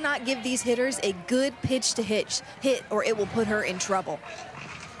she cannot give these hitters a good pitch to hit or it will put her in trouble.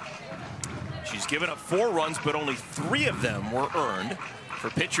 She's given up 4 runs, but only 3 of them were earned. For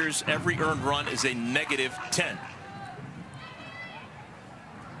pitchers, every earned run is a -10.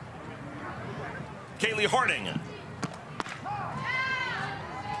 Kaylee Harding.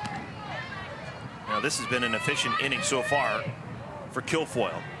 Now this has been an efficient inning so far for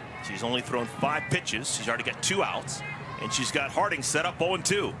Kilfoyle. She's only thrown 5 pitches. She's already got 2 outs, and she's got Harding set up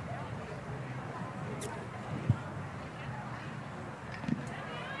 0-2.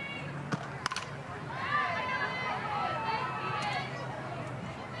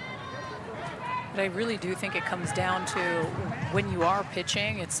 But I really do think it comes down to when you are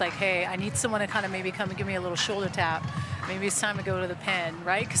pitching, it's like, hey, I need someone to kind of maybe come and give me a little shoulder tap. Maybe it's time to go to the pen,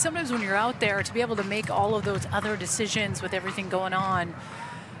 right? Because sometimes when you're out there, to be able to make all of those other decisions with everything going on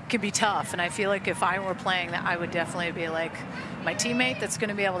can be tough. And I feel like if I were playing that, I would definitely be like my teammate that's going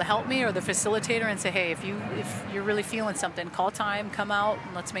to be able to help me, or the facilitator, and say, hey, if you're really feeling something, call time, come out,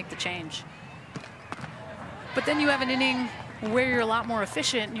 and let's make the change. But then you have an inning where you're a lot more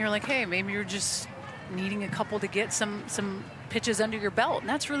efficient and you're like, hey, maybe you're just needing a couple to get some pitches under your belt. And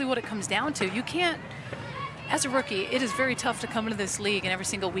that's really what it comes down to. You can't, as a rookie, it is very tough to come into this league and every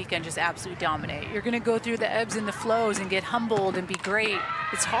single weekend just absolutely dominate. You're going to go through the ebbs and the flows and get humbled and be great.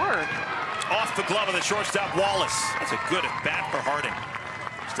 It's hard. Off the glove of the shortstop, Wallace. That's a good at bat for Harding.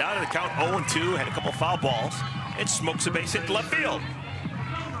 She's down in the count 0-2, had a couple foul balls, and smokes a base hit to left field.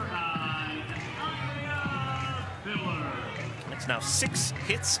 It's now 6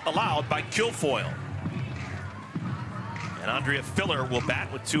 hits allowed by Kilfoyle. And Andrea Filler will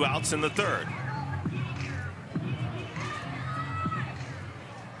bat with 2 outs in the 3rd.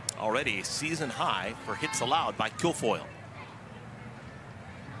 Already a season high for hits allowed by Kilfoyle.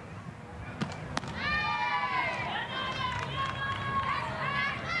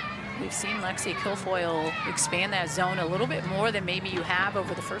 We've seen Lexi Kilfoyle expand that zone a little bit more than maybe you have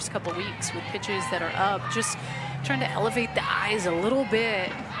over the first couple weeks with pitches that are up. Just trying to elevate the eyes a little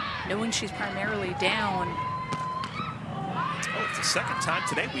bit, knowing she's primarily down. Oh, it's the second time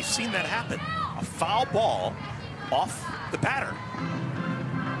today we've seen that happen. A foul ball off the batter.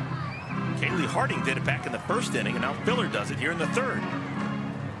 Kaylee Harding did it back in the 1st inning, and now Filler does it here in the 3rd.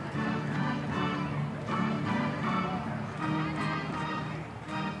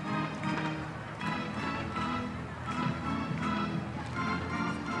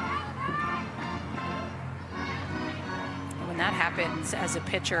 When that happens as a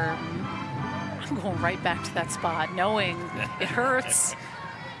pitcher, I'm going right back to that spot, knowing it hurts,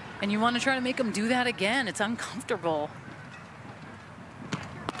 and you want to try to make them do that again. It's uncomfortable.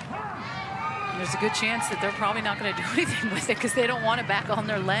 There's a good chance that they're probably not going to do anything with it because they don't want it back on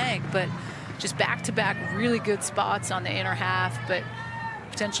their leg, but just back-to-back really good spots on the inner half, but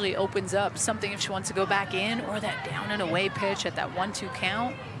potentially opens up something if she wants to go back in, or that down and away pitch at that 1-2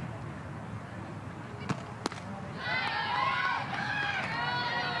 count.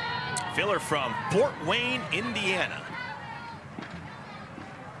 Filler from Fort Wayne, Indiana.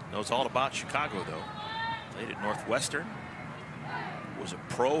 Knows all about Chicago, though. Played at Northwestern. Was a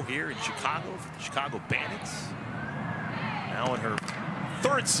pro here in Chicago for the Chicago Bandits. Now in her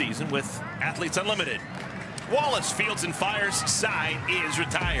 3rd season with Athletes Unlimited. Wallace fields and fires. Side is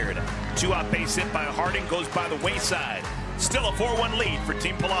retired. 2-out base hit by Harding goes by the wayside. Still a 4-1 lead for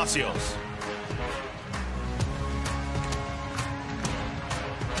Team Palacios.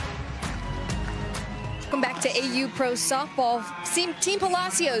 Welcome back to AU Pro Softball. Team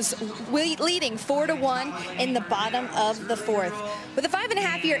Palacios leading 4-1 in the bottom of the 4th. With a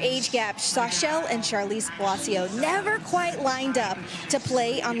 5.5-year age gap, Sashelle and Charlize Palacio never quite lined up to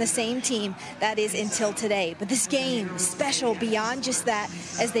play on the same team. That is until today. But this game is special beyond just that,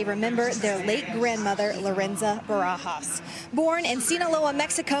 as they remember their late grandmother, Lorenza Barajas. Born in Sinaloa,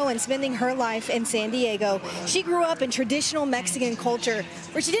 Mexico, and spending her life in San Diego, she grew up in traditional Mexican culture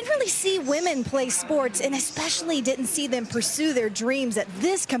where she didn't really see women play sports, and especially didn't see them pursue their dreams at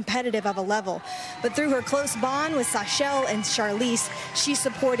this competitive of a level. But through her close bond with Sashelle and Charlize, Charlize. She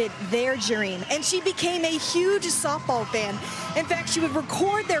supported their dream, and she became a huge softball fan. In fact, she would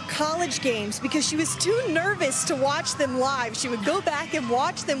record their college games because she was too nervous to watch them live. She would go back and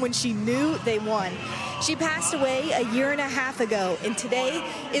watch them when she knew they won. She passed away a year and a half ago, and today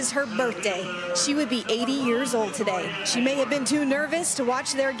is her birthday. She would be 80 years old today. She may have been too nervous to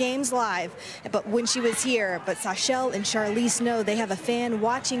watch their games live, but when she was here, but Sashelle and Charlize know they have a fan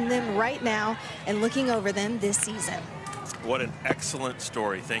watching them right now and looking over them this season. What an excellent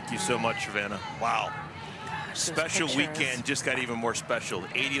story. Thank you so much, Savannah. Wow. Gosh, Special weekend just got even more special.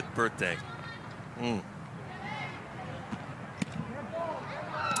 80th birthday.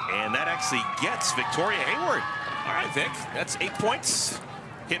 And that actually gets Victoria Hayward. All right, Vic, that's 8 points.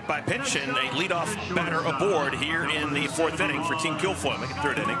 Hit by pitch and a leadoff batter aboard here in the 4th inning for Team Guilfoyle. Make it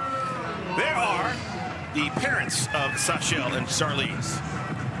 3rd inning. There are the parents of Sashelle and Charlize.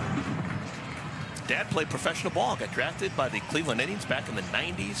 Dad played professional ball, got drafted by the Cleveland Indians back in the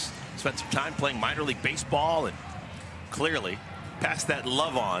 90s. Spent some time playing minor league baseball and clearly passed that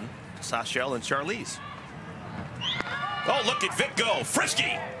love on to Sashelle and Charlize. Oh, look at Vic go.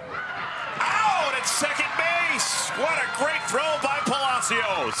 Frisky. Out at second base. What a great throw by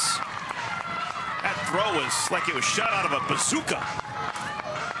Palacios. That throw was like it was shot out of a bazooka.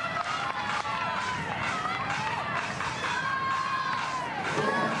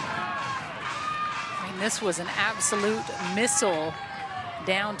 I mean, this was an absolute missile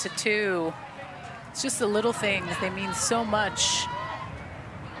down to 2. It's just the little things. They mean so much.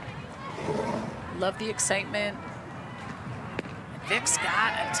 Love the excitement. Vic's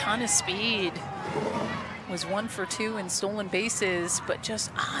got a ton of speed. Was 1 for 2 in stolen bases, but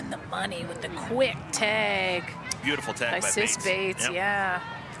just on the money with the quick tag. Beautiful tag by Sis Bates. Yep. Yeah.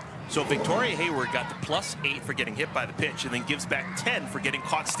 So Victoria Hayward got the +8 for getting hit by the pitch and then gives back 10 for getting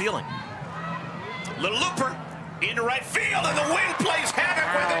caught stealing. Little looper into right field, and the wind plays havoc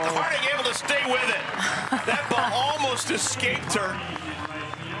with it. Harding able to stay with it. That ball almost escaped her,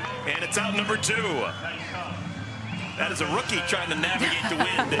 and it's out number 2. That is a rookie trying to navigate the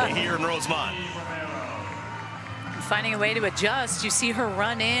wind here in Rosemont. Finding a way to adjust. You see her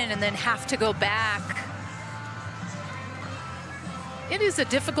run in and then have to go back. It is a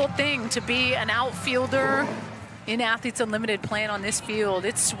difficult thing to be an outfielder in Athletes Unlimited playing on this field.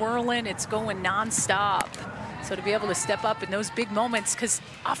 It's swirling, it's going nonstop. So to be able to step up in those big moments, because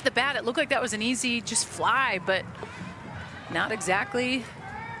off the bat, it looked like that was an easy just fly, but not exactly.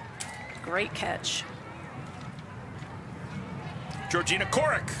 Great catch. Georgina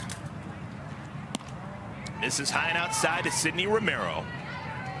Corrick. This is high and outside to Sydney Romero.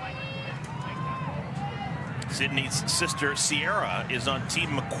 Sydney's sister Sierra is on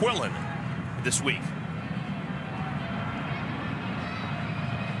Team McQuillan this week.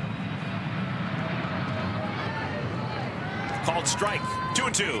 Called strike.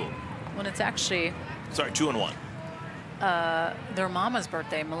 2-2. When it's actually, sorry, 2-1. their mama's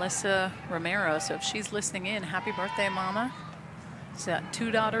birthday, Melissa Romero. So if she's listening in, happy birthday, Mama. So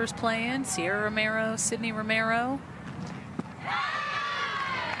 2 daughters playing, Sierra Romero, Sydney Romero.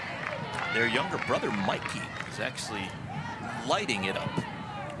 Their younger brother, Mikey, is actually lighting it up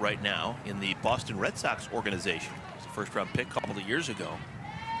right now in the Boston Red Sox organization. He's a first-round pick a couple of years ago.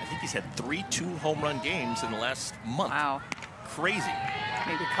 I think he's had 3 2-home run games in the last month. Wow. Crazy.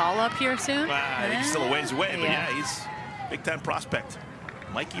 Maybe call up here soon? I think he's still a ways away, but yeah, he's a big-time prospect.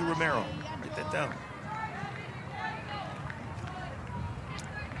 Mikey Romero. Get that down.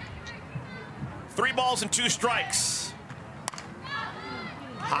 3 balls and 2 strikes.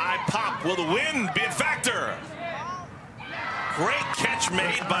 High pop. Will the wind be a factor? Great catch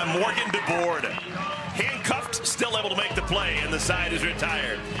made by Morgan DeBoard. Handcuffed, still able to make the play, and the side is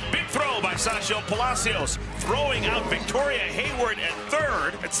retired. Big throw by Sashelle Palacios, throwing out Victoria Hayward at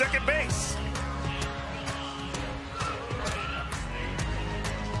third at second base.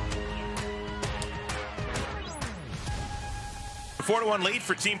 A 4-1 lead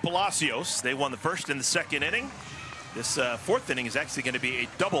for Team Palacios. They won the first and the second inning. This 4th inning is actually going to be a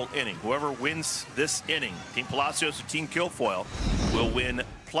double inning. Whoever wins this inning, Team Palacios or Team Guilfoyle, will win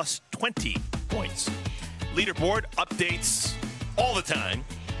plus 20 points. Leaderboard updates all the time,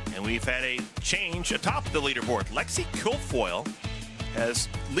 and we've had a change atop the leaderboard. Lexi Guilfoyle has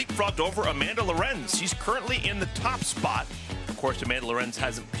leapfrogged over Amanda Lorenz. She's currently in the top spot. Of course, Amanda Lorenz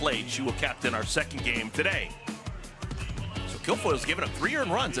hasn't played. She will captain our second game today. So Guilfoyle's given up 3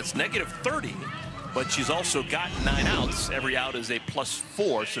 earned runs. That's -30. But she's also got 9 outs. Every out is a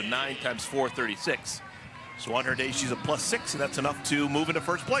 +4, so 9 times 4, 36. So on her day, she's a +6, and that's enough to move into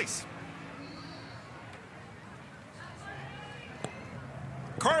first place.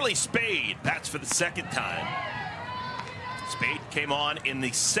 Carly Spade bats for the second time. Spade came on in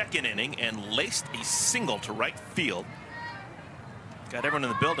the second inning and laced a single to right field. Got everyone in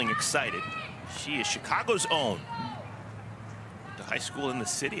the building excited. She is Chicago's own. Went to high school in the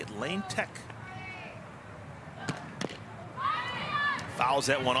city at Lane Tech. Fouls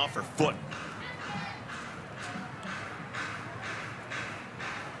that one off her foot.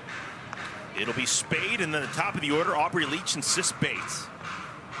 It'll be Spade, and then the top of the order, Aubrey Leach and Sis Bates.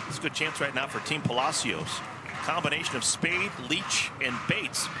 It's a good chance right now for Team Palacios. Combination of Spade, Leach, and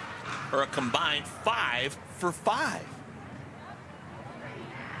Bates are a combined 5 for 5.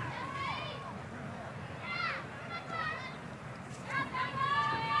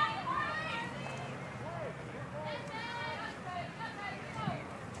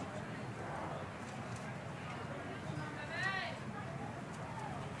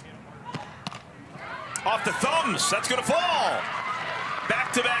 Off the thumbs, that's going to fall.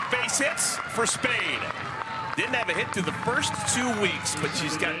 Back-to-back base hits for Spade. Didn't have a hit through the first 2 weeks, but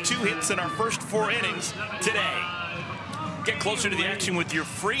she's got 2 hits in our first 4 innings today. Get closer to the action with your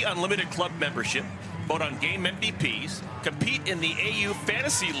free unlimited club membership. Vote on game MVPs. Compete in the AU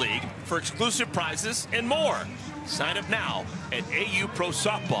Fantasy League for exclusive prizes and more. Sign up now at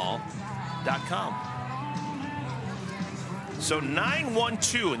auprosoftball.com. So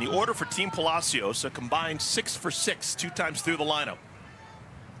 9-1-2 in the order for Team Palacios, a combined 6 for 6, 2 times through the lineup.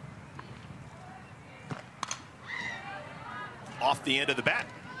 Off the end of the bat,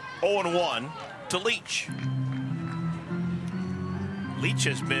 0-1 to Leach. Leach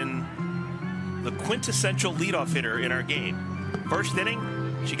has been the quintessential leadoff hitter in our game. First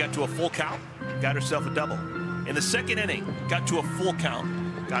inning, she got to a full count, got herself a double. In the second inning, got to a full count,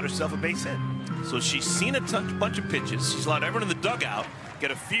 got herself a base hit. So she's seen a bunch of pitches. She's allowed everyone in the dugout get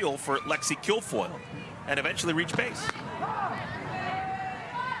a feel for Lexi Kilfoyle and eventually reach base.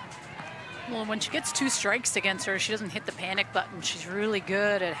 Well, when she gets 2 strikes against her, she doesn't hit the panic button. She's really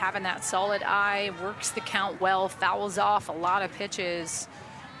good at having that solid eye, works the count well, fouls off a lot of pitches.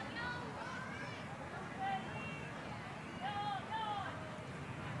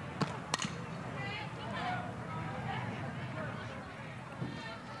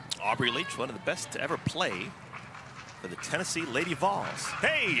 Aubrey Leach, one of the best to ever play for the Tennessee Lady Vols.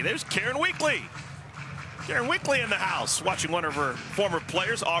 Hey, there's Karen Weekly. Karen Weekly in the house, watching one of her former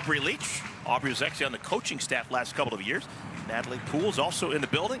players, Aubrey Leach. Aubrey was actually on the coaching staff last couple of years. Natalie Poole's also in the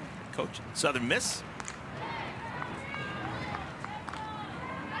building, coach at Southern Miss.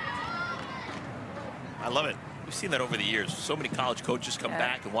 I love it. We've seen that over the years. So many college coaches come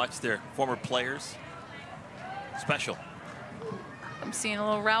back and watch their former players. Special. I'm seeing a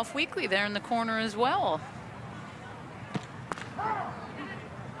little Ralph Weekly there in the corner as well.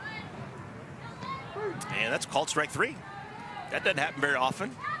 And that's called strike 3. That doesn't happen very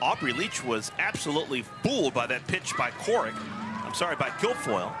often. Aubrey Leach was absolutely fooled by that pitch by Corrick. I'm sorry, by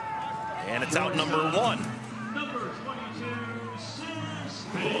Kilfoyle. And it's out number 1. Number 22, Sis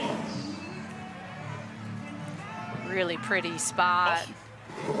Bates. Really pretty spot.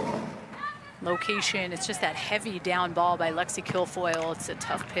 Location, it's just that heavy down ball by Lexi Kilfoyle. It's a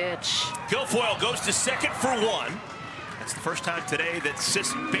tough pitch. Kilfoyle goes to second for 1. That's the first time today that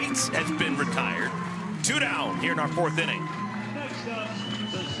Sis Bates has been retired. 2 down here in our 4th inning. Next up,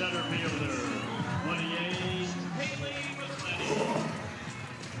 the center fielder, 28, Haley McClenny.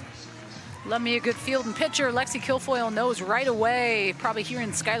 Love me a good fielding pitcher. Lexi Kilfoyle knows right away. Probably hearing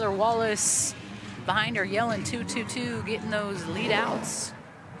Skylar Wallace behind her yelling 2-2-2, getting those lead outs.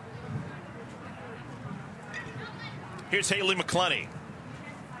 Here's Haley McClenny.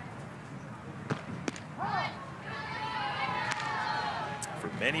 For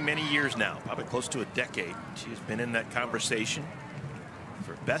many, many years now, probably close to a decade, she has been in that conversation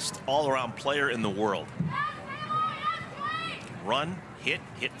for best all-around player in the world. Run, hit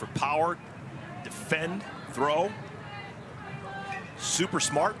for power, defend, throw. Super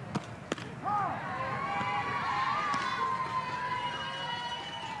smart.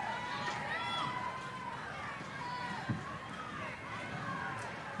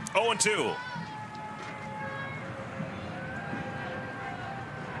 Oh, 0-2.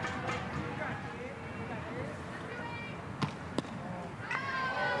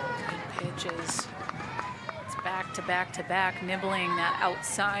 Good pitches. It's back to back to back, nibbling that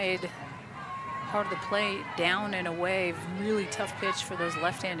outside part of the plate down and away. Really tough pitch for those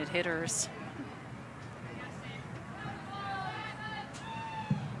left-handed hitters.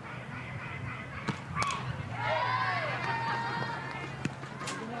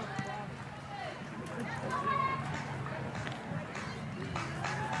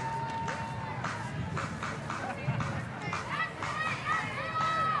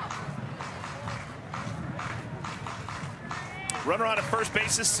 Runner on at first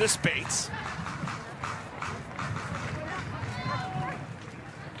base is Sis Bates.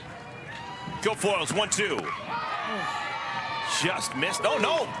 Guilfoyle's 1-2. Just missed. Oh,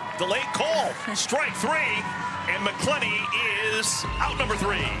 no. Delayed call. Strike 3. And McClenny is out number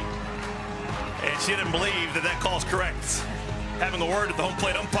 3. And she didn't believe that call's correct. Having a word with the home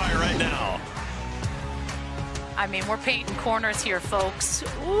plate umpire right now. I mean, we're painting corners here, folks.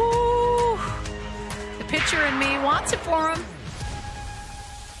 Ooh. The pitcher in me wants it for him.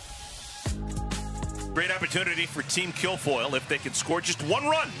 Great opportunity for Team Guilfoyle. If they can score just 1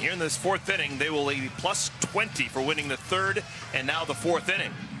 run here in this 4th inning, they will be plus 20 for winning the 3rd and now the 4th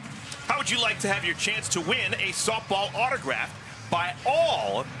inning. How would you like to have your chance to win a softball autograph by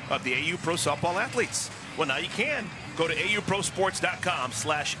all of the AU Pro Softball athletes? Well, now you can. Go to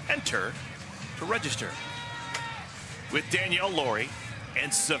auprosports.com/enter to register. With Danielle Laurie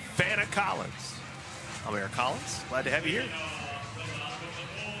and Savannah Collins. I'm Eric Collins. Glad to have you here.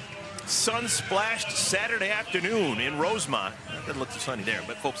 Sun splashed Saturday afternoon in Rosemont. It doesn't look too sunny there,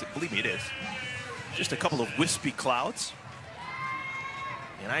 but folks, believe me, it is. Just a couple of wispy clouds.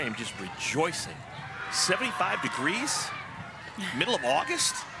 And I am just rejoicing. 75 degrees, middle of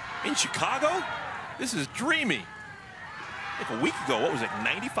August in Chicago. This is dreamy. Like a week ago, what was it,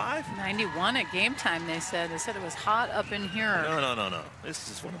 95? 91 at game time, they said. They said it was hot up in here. No. This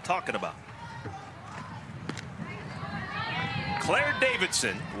is what I'm talking about. Claire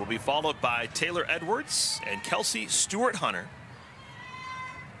Davidson will be followed by Taylor Edwards and Kelsey Stewart-Hunter.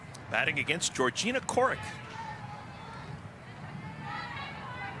 Batting against Georgina Korick.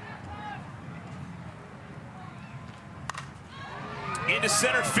 Into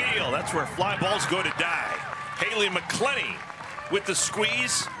center field. That's where fly balls go to die. Haley McClenny with the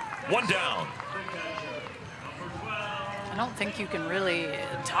squeeze. 1 down. I don't think you can really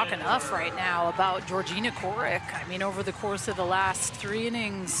talk enough right now about Georgina Korick. I mean, over the course of the last 3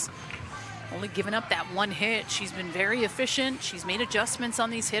 innings, only given up that 1 hit. She's been very efficient. She's made adjustments on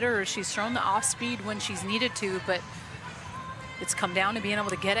these hitters. She's thrown the off speed when she's needed to, but it's come down to being able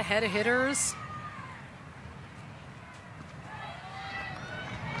to get ahead of hitters.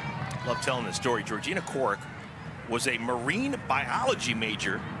 Love telling this story. Georgina Korick was a marine biology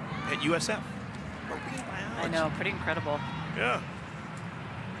major at USF. I know, pretty incredible. Yeah.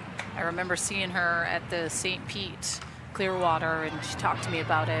 I remember seeing her at the St. Pete Clearwater, and she talked to me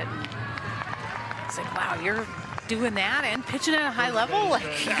about it. And I was like, wow, you're doing that and pitching at a high level? Like,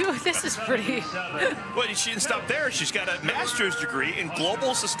 this is pretty. Well, she didn't stop there. She's got a master's degree in global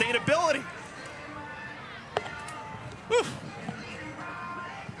sustainability. Whew.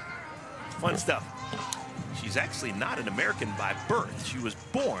 Fun stuff. She's actually not an American by birth. She was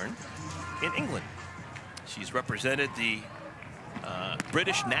born in England. She's represented the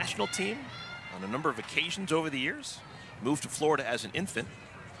British national team on a number of occasions over the years. Moved to Florida as an infant.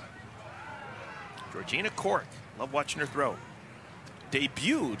 Georgina Korick, love watching her throw.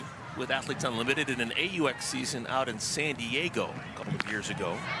 Debuted with Athletes Unlimited in an AUX season out in San Diego a couple of years ago.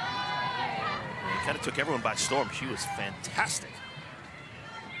 And it kind of took everyone by storm. She was fantastic.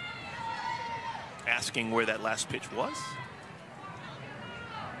 Asking where that last pitch was.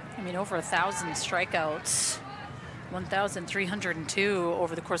 I mean, over 1,000 strikeouts, 1,302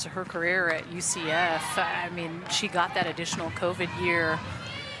 over the course of her career at UCF. I mean, she got that additional COVID year.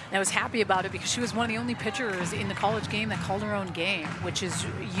 And I was happy about it because she was one of the only pitchers in the college game that called her own game, which is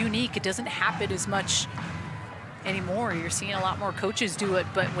unique. It doesn't happen as much anymore. You're seeing a lot more coaches do it,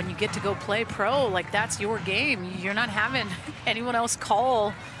 but when you get to go play pro, like, that's your game. You're not having anyone else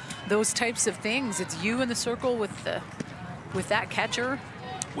call those types of things. It's you in the circle with that catcher.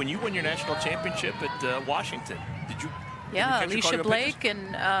 When you won your national championship at Washington, did you? Yeah, Alicia Blake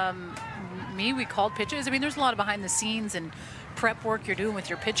and me, we called pitches. I mean, there's a lot of behind the scenes and prep work you're doing with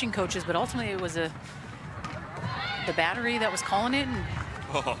your pitching coaches, but ultimately it was the battery that was calling it. And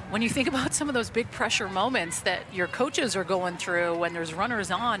when you think about some of those big pressure moments that your coaches are going through when there's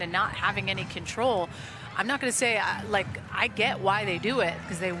runners on and not having any control, I'm not going to say, like, I get why they do it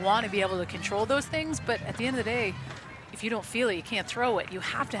because they want to be able to control those things, but at the end of the day, if you don't feel it, you can't throw it. You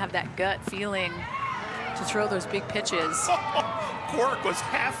have to have that gut feeling to throw those big pitches. Korick was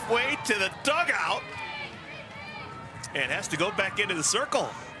halfway to the dugout and has to go back into the circle.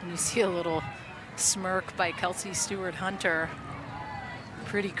 And you see a little smirk by Kelsey Stewart-Hunter.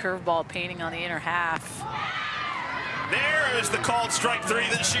 Pretty curveball painting on the inner half. There is the called strike 3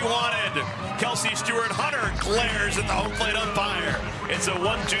 that she wanted. Kelsey Stewart-Hunter glares at the home plate umpire. It's a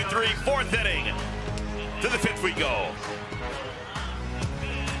 1-2-3 4th inning. To the 5th we go.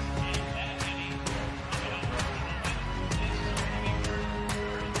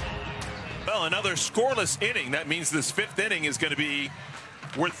 Well, another scoreless inning. That means this 5th inning is going to be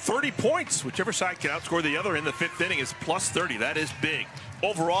worth 30 points. Whichever side can outscore the other in the 5th inning is plus 30. That is big.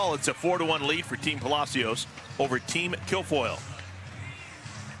 Overall, it's a 4-1 lead for Team Palacios over Team Kilfoyle.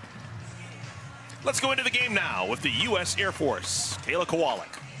 Let's go into the game now with the U.S. Air Force. Kayla Kowalik.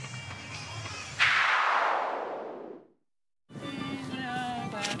 I'm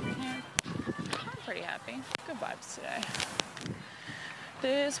pretty happy. Good vibes today.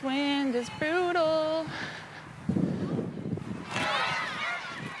 This wind is brutal.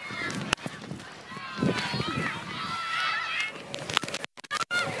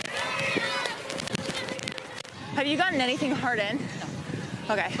 Have you gotten anything hard in? No.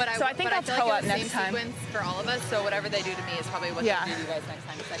 Okay. But I think I'll toe up next time. Sequence for all of us, so whatever they do to me is probably what they do to you guys next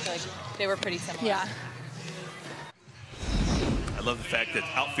time. Because I feel like they were pretty similar. Yeah. I love the fact that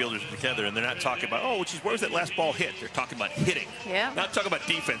outfielders are together and they're not talking about, oh, where was that last ball hit? They're talking about hitting. Yeah. Not talking about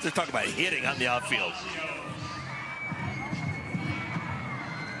defense. They're talking about hitting on the outfield.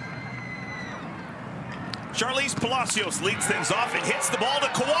 Charlize Palacios leads things off and hits the ball to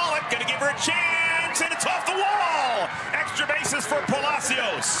Kowalik. Going to give her a chance, and it's off the wall. Extra bases for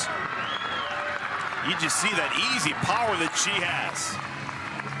Palacios. You just see that easy power that she has.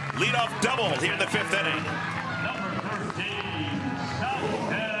 Leadoff double here in the 5th inning.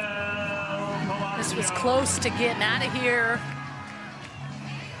 This was close to getting out of here.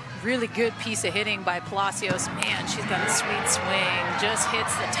 Really good piece of hitting by Palacios. Man, she's got a sweet swing. Just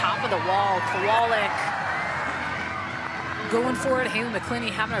hits the top of the wall. Kowalik going for it. Haley McClinney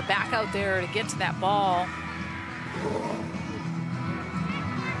having her back out there to get to that ball.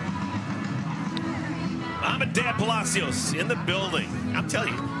 Amadea Palacios in the building. I'm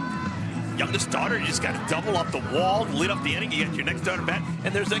telling you, youngest daughter, you just got to double up the wall, lead up the inning. You get your next daughter back,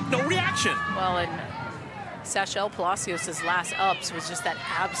 and there's like no reaction. Well, and Sachelle Palacios' last ups was just that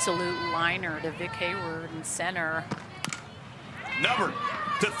absolute liner to Vic Hayward in center. Number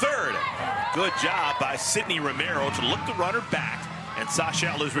to third. Good job by Sydney Romero to look the runner back, and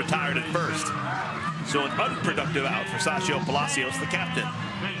Sachelle is retired at first. So an unproductive out for Sachelle Palacios, the captain.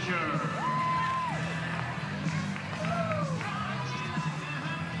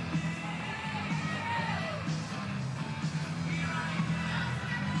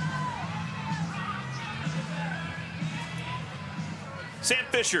 Sam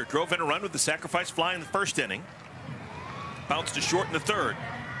Fisher drove in a run with the sacrifice fly in the 1st inning. Bounced to short in the 3rd.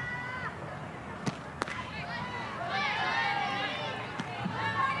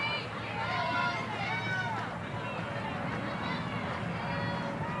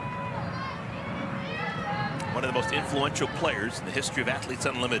 One of the most influential players in the history of Athletes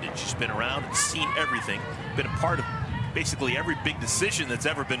Unlimited. She's been around and seen everything, been a part of basically every big decision that's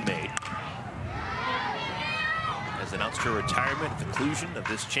ever been made. Has announced her retirement at the conclusion of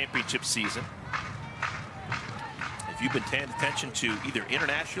this championship season. If you've been paying attention to either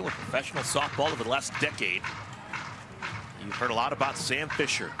international or professional softball over the last decade, you've heard a lot about Sam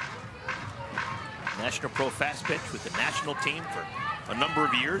Fisher. National Pro Fast Pitch with the national team for a number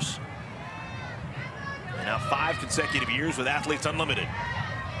of years. And now 5 consecutive years with Athletes Unlimited.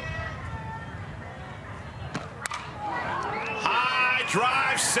 High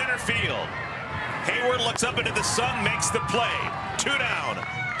drive center field. Hayward looks up into the sun, makes the play. 2 down.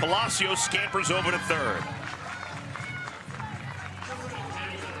 Palacios scampers over to 3rd.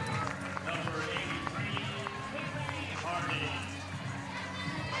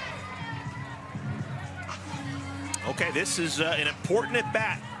 Okay, this is an important at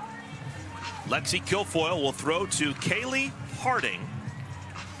bat. Lexi Kilfoyle will throw to Kaylee Harding.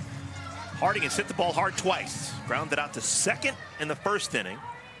 Harding has hit the ball hard twice. Grounded out to 2nd in the 1st inning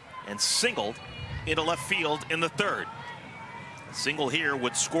and singled into left field in the 3rd. A single here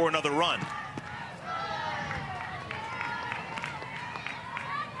would score another run.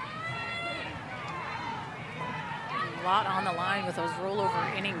 A lot on the line with those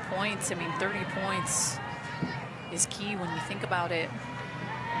rollover inning points. I mean, 30 points is key when you think about it.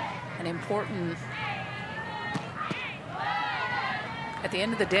 And important. At the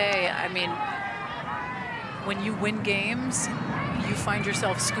end of the day, I mean, when you win games, you find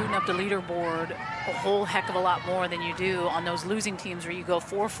yourself scooting up the leaderboard a whole heck of a lot more than you do on those losing teams where you go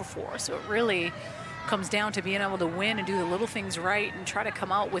 4 for 4. So it really comes down to being able to win and do the little things right and try to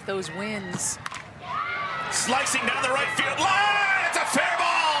come out with those wins. Slicing down the right field line. It's a fair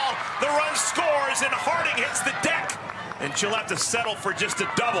ball. The run scores and Harding hits the deck. And she'll have to settle for just a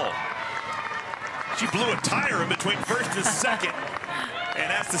double. She blew a tire in between 1st and 2nd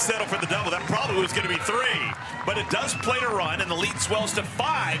and has to settle for the double. That probably was going to be 3. But it does play to run, and the lead swells to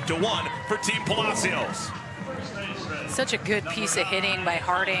 5-1 for Team Palacios. Such a good piece of hitting by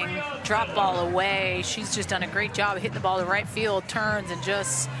Harding. Drop ball away. She's just done a great job of hitting the ball to right field, turns and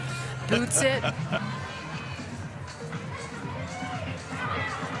just boots it.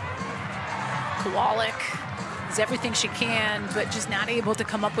 Kowalik does everything she can, but just not able to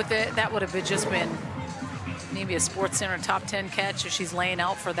come up with it. That would have just been maybe a SportsCenter top 10 catch if she's laying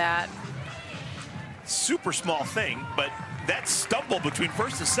out for that. Super small thing, but that stumble between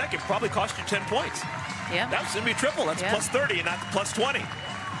first and second probably cost you 10 points. Yeah. That was going to be a triple. That's plus 30 and not plus 20.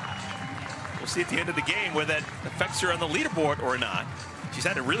 We'll see at the end of the game whether that affects her on the leaderboard or not. She's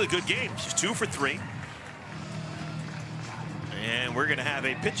had a really good game. She's 2 for 3. And we're going to have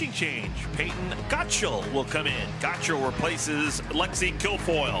a pitching change. Peyton Gottschall will come in. Gottschall replaces Lexi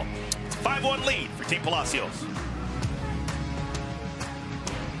Kilfoyle. It's a 5-1 lead for Team Palacios.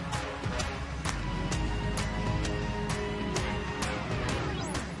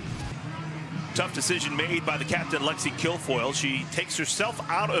 Tough decision made by the captain, Lexi Kilfoyle. She takes herself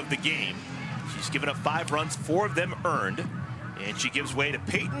out of the game. She's given up 5 runs, 4 of them earned. And she gives way to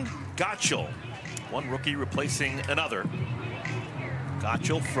Peyton Gottschall. One rookie replacing another.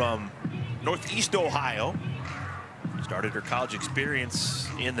 Gottschall from Northeast Ohio. Started her college experience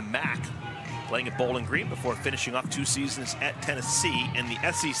in the MAC, playing at Bowling Green before finishing off 2 seasons at Tennessee in the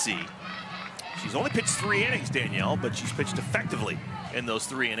SEC. She's only pitched 3 innings, Danielle, but she's pitched effectively in those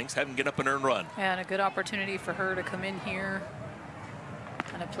 3 innings, having get up an earned run. Yeah, and a good opportunity for her to come in here,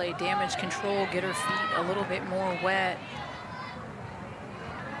 kind of play damage control, get her feet a little bit more wet.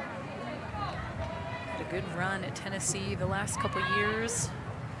 Had a good run at Tennessee the last couple years.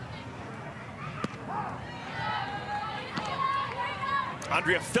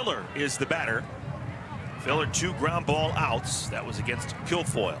 Andrea Filler is the batter. Filler 2 ground ball outs. That was against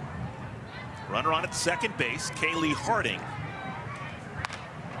Kilfoyle. Runner on at second base, Kaylee Harding.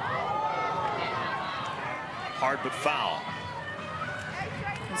 Hard but foul.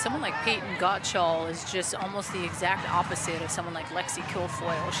 And someone like Peyton Gottschall is just almost the exact opposite of someone like Lexi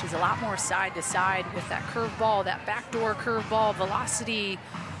Kilfoyle. She's a lot more side to side with that curveball, that backdoor curveball, velocity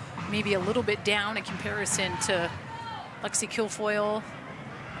maybe a little bit down in comparison to Lexi Kilfoyle.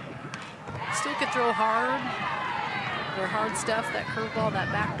 Still could throw hard. Their hard stuff, that curveball,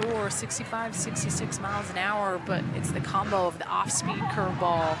 that backdoor, 65, 66 miles an hour, but it's the combo of the off-speed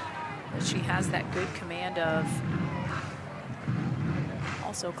curveball that she has that good command of.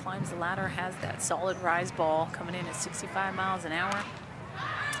 Also climbs the ladder, has that solid rise ball coming in at 65 miles an hour.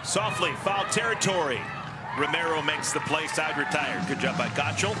 Softly, foul territory. Romero makes the play, side retired. Good job by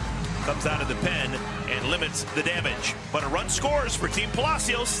Gottschall. Comes out of the pen and limits the damage. But a run scores for Team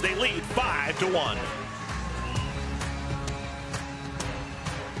Palacios. They lead 5-1.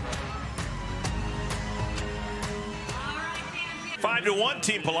 5-1,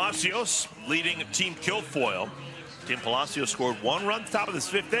 Team Palacios leading Team Kilfoyle. Team Palacios scored 1 run at the top of this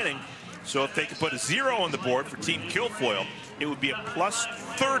 5th inning. So if they could put a 0 on the board for Team Kilfoyle, it would be a plus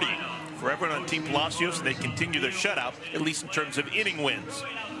 30 for everyone on Team Palacios, and they continue their shutout, at least in terms of inning wins.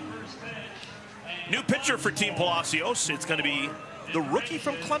 New pitcher for Team Palacios. It's going to be the rookie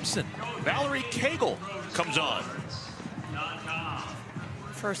from Clemson, Valerie Cagle, comes on.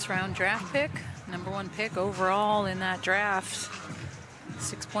 First round draft pick, #1 pick overall in that draft.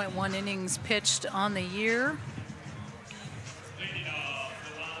 6.1 innings pitched on the year.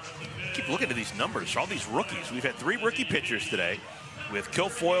 Keep looking at these numbers, all these rookies. We've had 3 rookie pitchers today with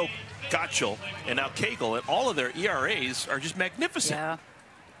Kilfoyle, Gottschall, and now Cagle, and all of their ERAs are just magnificent. Yeah.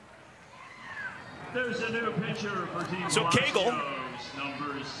 There's a new pitcher for Team So Cagle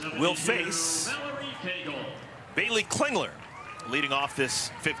Palacios, will face Valerie Cagle. Bailey Klingler leading off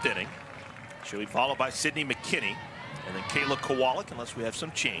this 5th inning. She'll be followed by Sydney McKinney and then Kayla Kowalik, unless we have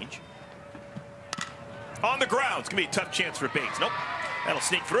some change. On the ground, it's gonna be a tough chance for Bates. Nope, that'll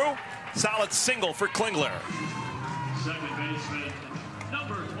sneak through. Solid single for Klingler. Second baseman,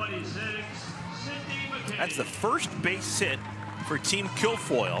 number 26, Sydney McKinney. That's the first base hit for Team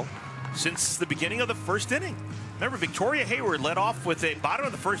Kilfoyle since the beginning of the 1st inning. Remember, Victoria Hayward led off with a bottom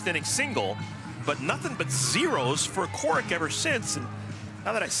of the 1st inning single, but nothing but zeros for Corrick ever since. And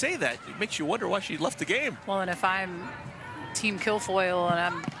now that I say that, it makes you wonder why she left the game. Well, and if I'm Team Kilfoyle and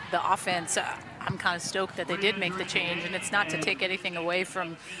I'm the offense, I'm kind of stoked that they did make the change. And it's not to take anything away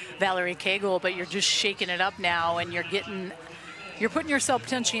from Valerie Cagle, but you're just shaking it up now, and you're putting yourself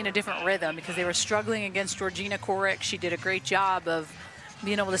potentially in a different rhythm, because they were struggling against Georgina Corrick. She did a great job of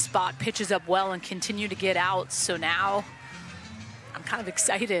being able to spot pitches up well and continue to get outs. So now I'm kind of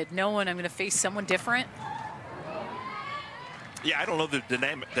excited knowing I'm going to face someone different. Yeah, I don't know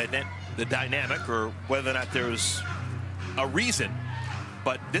the dynamic or whether or not there's a reason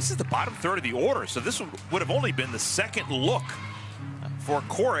but this is the bottom third of the order, so this would have only been the second look for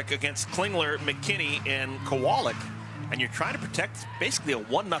Coric against Klingler, McKinney, and Kowalik. And you're trying to protect basically a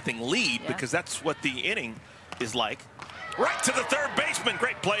 1-0 lead because that's what the inning is like. Right to the third baseman.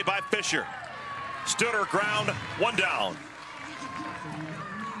 Great play by Fisher. Stood her ground, 1 down.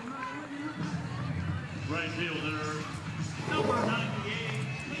 Right fielder, number 98,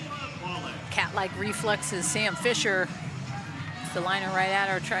 Kayla Wallach. Cat-like reflexes. Sam Fisher, the liner right at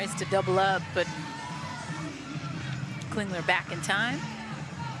her, tries to double up, but Klingler back in time.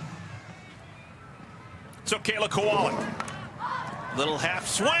 So Kayla Kowalik, little half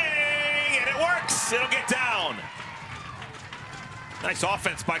swing, and it works. It'll get down. Nice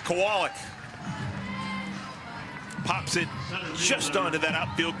offense by Kowalik. Pops it just onto that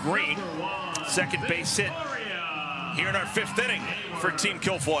outfield green. Second base hit here in our 5th inning for Team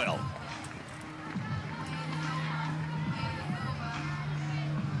Kilfoyle.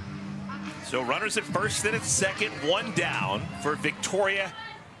 So runners at first and at second, 1 down for Victoria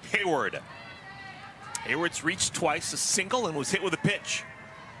Hayward. Hayward's reached twice, a single, and was hit with a pitch.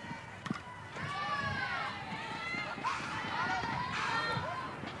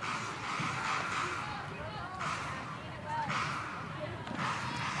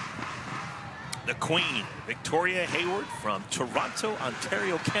 The Queen, Victoria Hayward, from Toronto,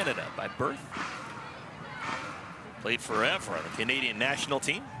 Ontario, Canada by birth. Played forever on the Canadian national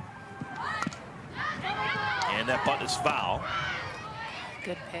team. And that bunt is foul.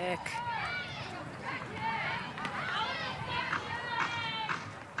 Good pick.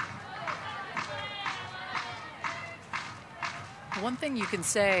 One thing you can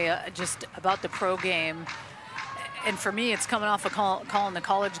say just about the pro game, and for me, it's coming off of calling the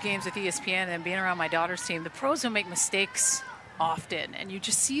college games with ESPN and being around my daughter's team. The pros don't make mistakes often, and you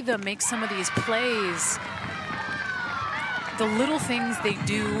just see them make some of these plays. The little things they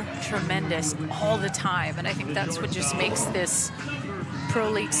do tremendous all the time, and I think that's what just makes this pro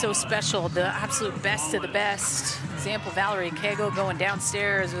league so special. The absolute best of the best. Example, Valerie Kago going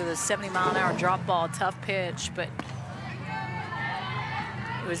downstairs with a 70-mile-an-hour drop ball, tough pitch, but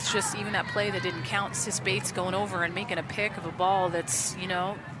it was just even that play that didn't count. Sis Bates going over and making a pick of a ball that's, you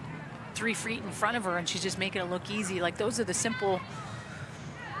know, 3 feet in front of her, and she's just making it look easy. Like, those are the simple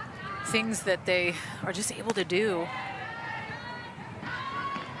things that they are just able to do.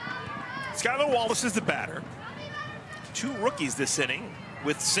 Skylar Wallace is the batter. 2 rookies this inning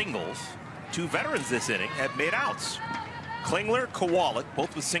with singles. 2 veterans this inning have made outs. Klingler, Kowalik,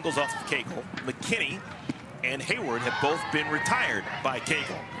 both with singles off of Cagle. McKinney and Hayward have both been retired by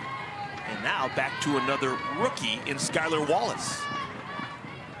Cagle. And now back to another rookie in Skylar Wallace.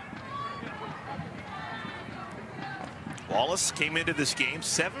 Wallace came into this game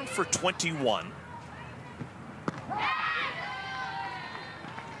 7 for 21.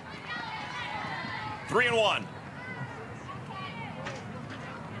 Three and 1.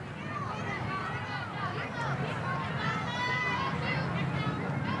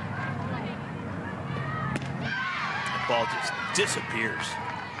 That ball just disappears.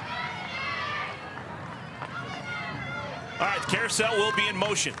 All right, the carousel will be in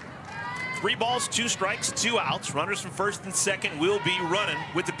motion. 3 balls, 2 strikes, 2 outs. Runners from first and second will be running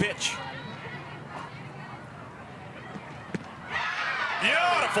with the pitch.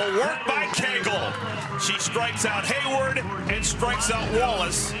 Beautiful work by Cagle. She strikes out Hayward and strikes out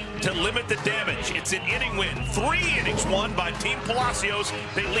Wallace to limit the damage. It's an inning win. 3 innings won by Team Palacios.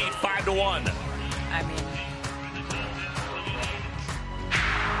 They lead 5-1. I mean,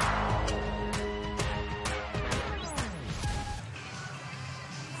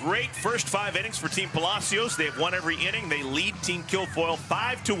 great first 5 innings for Team Palacios. They've won every inning. They lead Team Kilfoyle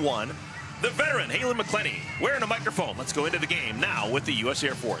 5-1. The veteran, Haley McClenny, wearing a microphone. Let's go into the game now with the U.S.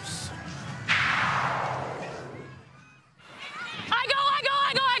 Air Force. I go!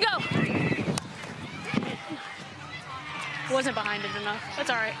 Wasn't behind it enough.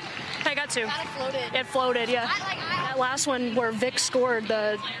 That's all right. I got 2. It floated, yeah. That last one where Vic scored,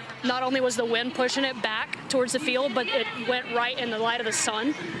 not only was the wind pushing it back towards the field, but it went right in the light of the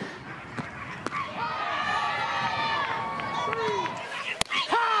sun.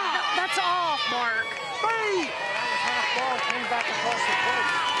 Mark.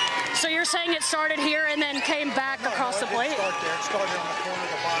 So you're saying it started here and then came back across the plate? It started on the corner of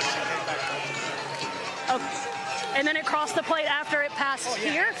the box and came back. Okay. And then it crossed the plate after it passed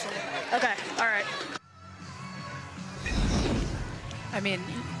here? Okay, all right. I mean,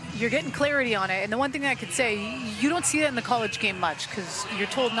 you're getting clarity on it. And the one thing I could say, you don't see that in the college game much because you're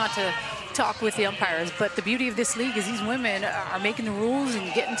told not to talk with the umpires. But the beauty of this league is these women are making the rules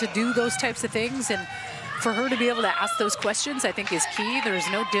and getting to do those types of things. And for her to be able to ask those questions, I think is key. There's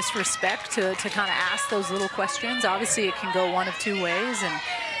no disrespect to kind of ask those little questions. Obviously, it can go one of two ways, and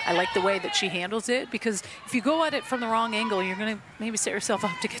I like the way that she handles it, because if you go at it from the wrong angle, you're going to maybe set yourself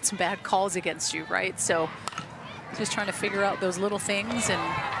up to get some bad calls against you, right? So just trying to figure out those little things and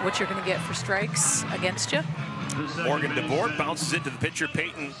what you're going to get for strikes against you. Morgan DeBoer bounces into the pitcher,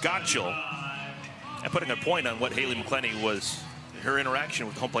 Peyton Gottschall, and putting a point on what Haley McClenny was, her interaction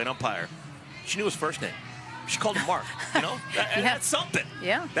with the home plate umpire. She knew his first name. She called him Mark, you know? That's something.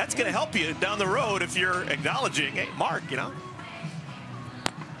 Yeah. That's going to help you down the road if you're acknowledging, hey, Mark, you know?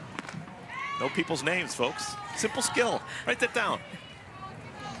 Know people's names, folks. Simple skill. Write that down.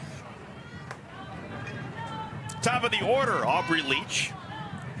 Top of the order, Aubrey Leach.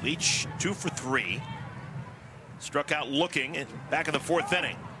 Leach 2 for 3. Struck out looking back in the 4th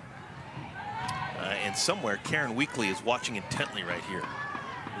inning. And somewhere, Karen Weekly is watching intently right here.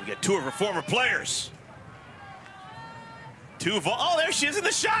 We get 2 of her former players. Oh, there she is in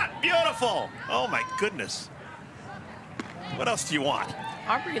the shot. Beautiful. Oh, my goodness. What else do you want?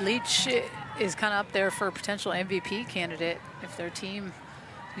 Aubrey Leach is kind of up there for a potential MVP candidate if their team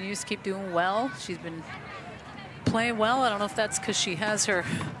continues to keep doing well. She's been playing well. I don't know if that's because she has her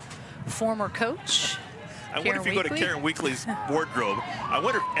former coach. I wonder if you go to Karen Weekly's wardrobe, I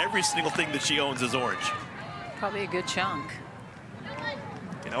wonder if every single thing that she owns is orange. Probably a good chunk.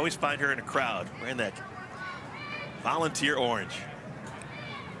 You can always find her in a crowd wearing that volunteer orange.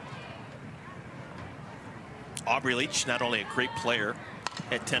 Aubrey Leach, not only a great player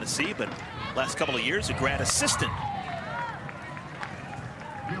at Tennessee, but last couple of years a grad assistant.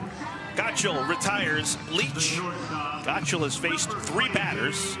 Gottschall retires Leach. Gottschall has faced 3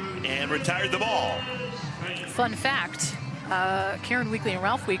 batters and retired the ball. Fun fact, Karen Weekly and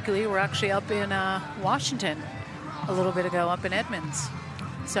Ralph Weekly were actually up in Washington a little bit ago, up in Edmonds.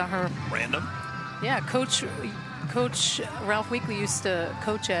 Saw her. Random? Yeah, Coach Ralph Weekly used to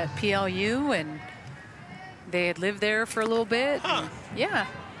coach at PLU, and they had lived there for a little bit. Huh. Yeah.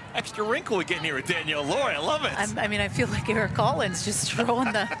 Extra wrinkle we get in here with Danielle Lori. I love it. I mean, I feel like Eric Collins just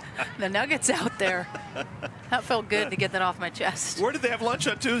throwing the nuggets out there. That felt good to get that off my chest. Where did they have lunch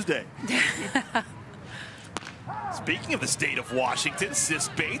on Tuesday? Speaking of the state of Washington, Sis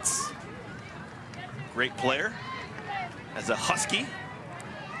Bates, great player as a Husky.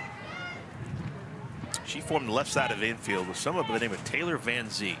 She formed the left side of the infield with someone by the name of Taylor Van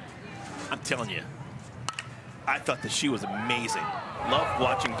Zee. I'm telling you, I thought that she was amazing. Loved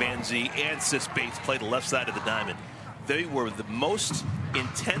watching Van Zee and Sis Bates play the left side of the diamond. They were the most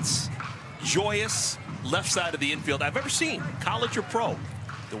intense, joyous left side of the infield I've ever seen, college or pro.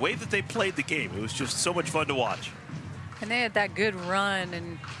 The way that they played the game, it was just so much fun to watch. And they had that good run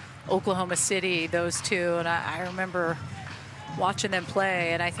in Oklahoma City, those two, and I remember watching them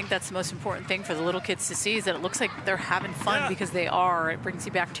play, and I think that's the most important thing for the little kids to see, is that it looks like they're having fun because they are. It brings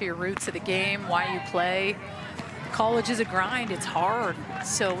you back to your roots of the game, why you play. College is a grind, it's hard.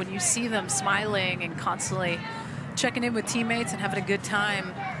 So when you see them smiling and constantly checking in with teammates and having a good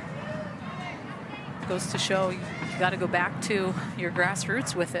time, it goes to show you got to go back to your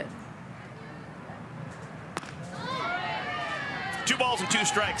grassroots with it. 2 balls and 2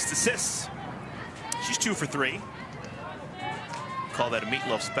 strikes to Sis. She's 2 for 3. Call that a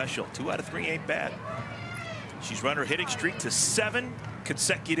meatloaf special. 2 out of 3 ain't bad. She's run her hitting streak to 7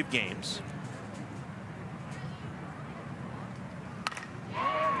 consecutive games.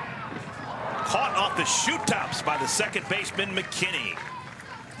 Caught off the shoot tops by the second baseman McKinney.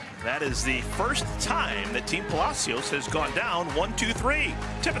 That is the first time that Team Palacios has gone down 1-2-3.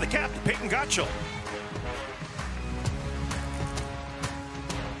 Tip of the cap to Peyton Gottschall.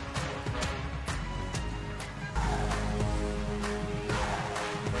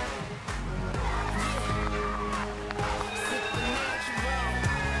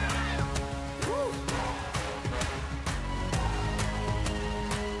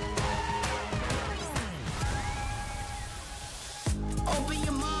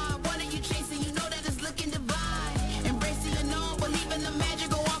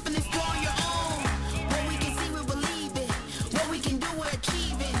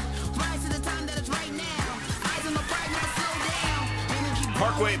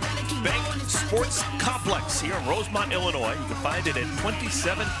 Parkway Bank Sports Complex here in Rosemont, Illinois. You can find it at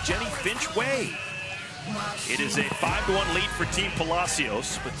 27 Jenny Finch Way. It is a 5-1 lead for Team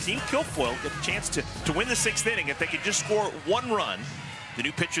Palacios, but Team Kilfoyle get a chance to win the 6th inning if they can just score 1 run. The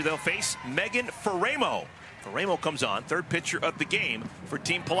new pitcher they'll face, Megan Faremo. Faremo comes on, 3rd pitcher of the game for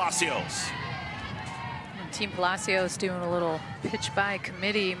Team Palacios. And Team Palacios doing a little pitch by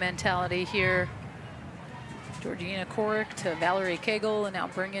committee mentality here. Georgina Corrick to Valerie Cagle, and now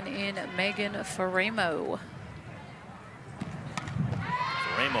bringing in Megan Faremo.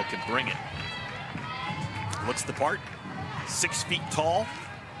 Faremo can bring it. Looks the part. 6 feet tall.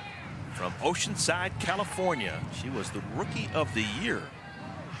 From Oceanside, California. She was the Rookie of the Year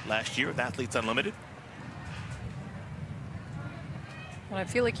last year with Athletes Unlimited. Well, I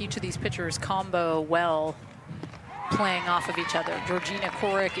feel like each of these pitchers combo well, playing off of each other. Georgina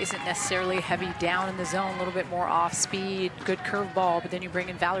Corrick isn't necessarily heavy down in the zone, a little bit more off speed, good curveball, but then you bring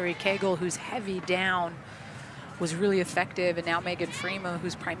in Valerie Cagle, who's heavy down, was really effective, and now Megan Faremo,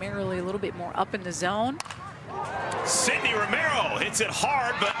 who's primarily a little bit more up in the zone. Sydney Romero hits it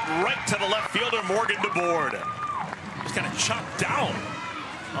hard, but right to the left fielder, Morgan DeBoard. Just kind of chopped down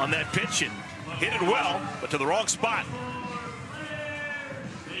on that pitch and hit it well, but to the wrong spot.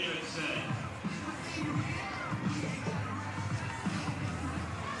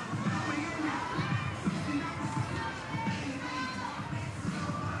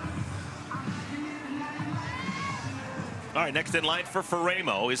 All right, next in line for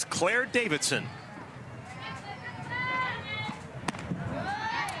Faremo is Claire Davidson.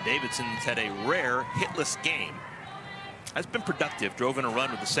 Davidson's had a rare hitless game. Has been productive, drove in a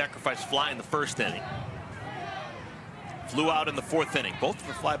run with a sacrifice fly in the first inning. Flew out in the 4th inning. Both of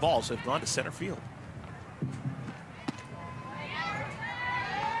the fly balls have gone to center field.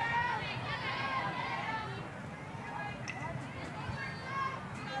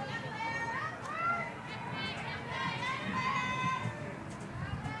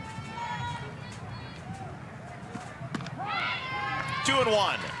 Two and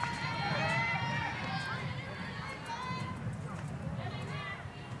one.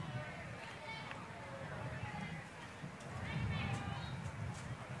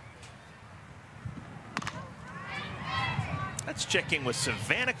 Let's check in with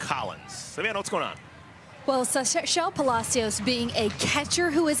Savannah Collins. Savannah, what's going on? Well, Sachelle Palacios, being a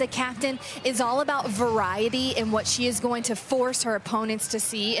catcher who is a captain, is all about variety and what she is going to force her opponents to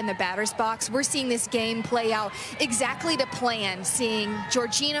see in the batter's box. We're seeing this game play out exactly to plan, seeing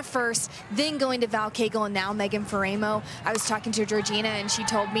Georgina first, then going to Val Cagle, and now Megan Faremo. I was talking to Georgina, and she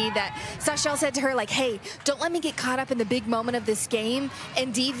told me that Sachelle said to her, like, hey, don't let me get caught up in the big moment of this game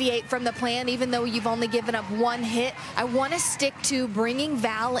and deviate from the plan, even though you've only given up 1 hit. I want to stick to bringing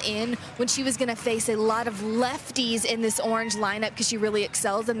Val in when she was going to face a lot of lefties in this orange lineup, because she really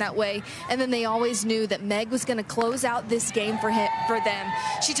excels in that way. And then they always knew that Meg was going to close out this game for them.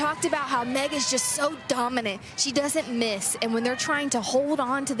 She talked about how Meg is just so dominant. She doesn't miss. And when they're trying to hold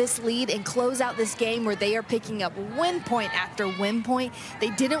on to this lead and close out this game where they are picking up win point after win point, they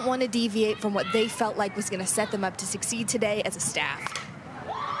didn't want to deviate from what they felt like was going to set them up to succeed today as a staff.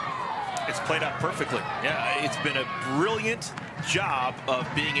 It's played out perfectly. Yeah, it's been a brilliant job of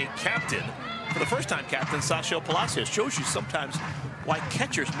being a captain. For the first time, captain Sachelle Palacios. Shows you sometimes why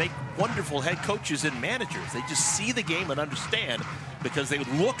catchers make wonderful head coaches and managers. They just see the game and understand, because they would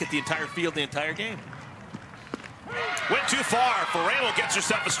look at the entire field the entire game. Went too far. Faremo gets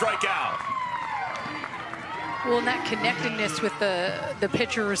herself a strikeout. Well, and that connectedness with the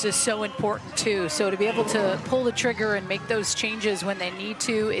pitchers is so important too. So to be able to pull the trigger and make those changes when they need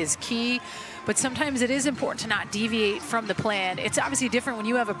to is key. But sometimes it is important to not deviate from the plan. It's obviously different when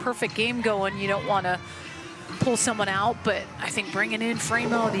you have a perfect game going. You don't want to pull someone out, but I think bringing in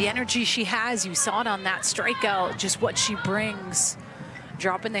Faremo, the energy she has, you saw it on that strikeout, just what she brings,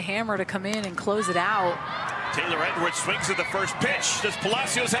 dropping the hammer to come in and close it out. Taylor Edwards swings at the first pitch. Does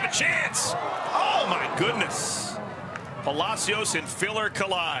Palacios have a chance? Oh my goodness. Palacios and Filler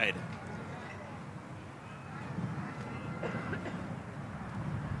collide.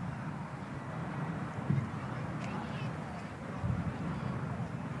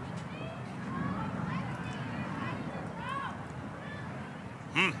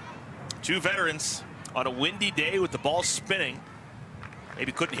 Two veterans on a windy day with the ball spinning.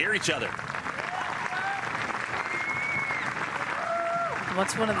 Maybe couldn't hear each other.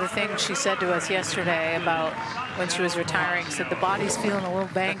 What's one of the things she said to us yesterday about when she was retiring? Said the body's feeling a little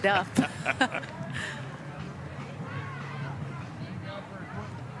banged up.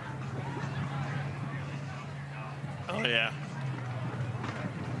 Oh, yeah.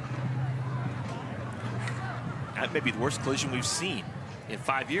 That may be the worst collision we've seen in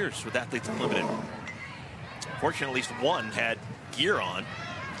 5 years with Athletes Unlimited. Fortunately, at least one had gear on.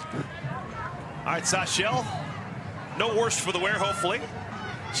 All right, Sachelle. No worse for the wear, hopefully.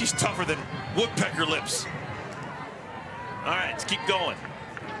 She's tougher than woodpecker lips. All right, let's keep going.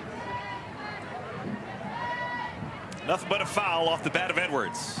 Nothing but a foul off the bat of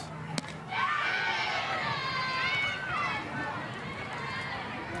Edwards.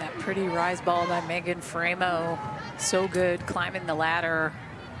 That Pretty rise ball by Megan Framo. So good, climbing the ladder.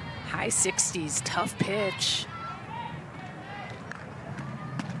 High 60s, tough pitch.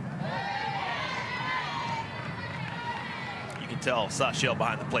 You can tell Sachel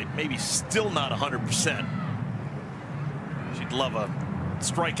behind the plate, maybe still not 100%. She'd love a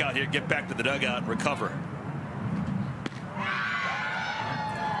strikeout here, get back to the dugout and recover.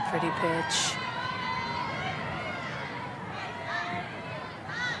 Pretty pitch.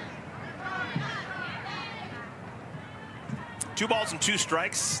 Two balls and 2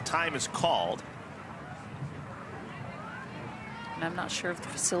 strikes. Time is called. And I'm not sure if the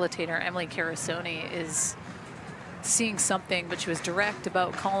facilitator, Emily Carasoni, is seeing something, but she was direct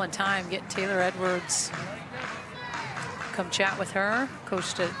about calling time, getting Taylor Edwards. Come chat with her.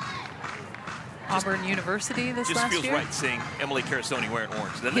 Coached at Auburn University this last year. Just feels right seeing Emily Carasoni wearing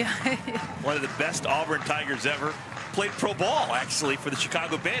orange, doesn't it? One of the best Auburn Tigers ever. Played pro ball, actually, for the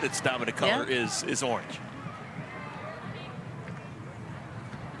Chicago Bandits. Dominant color is orange.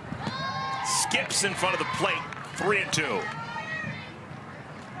 Skips in front of the plate, 3-2.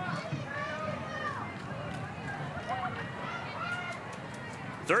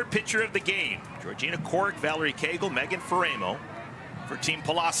 Third pitcher of the game, Georgina Corrick, Valerie Cagle, Megan Framo for Team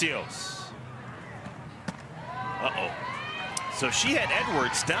Palacios. Uh-oh. So she had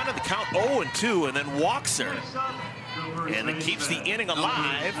Edwards down to the count 0-2 and then walks her. And then keeps the inning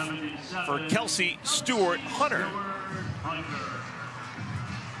alive for Kelsey Stewart-Hunter.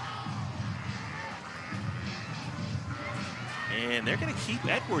 And they're going to keep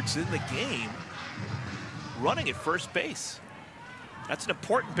Edwards in the game running at first base. That's an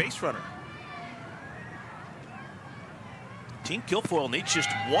important base runner. Team Guilfoyle needs just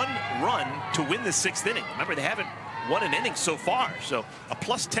 1 run to win the 6th inning. Remember, they haven't won an inning so far, so a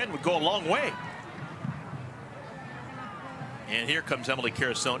 +10 would go a long way. And here comes Emily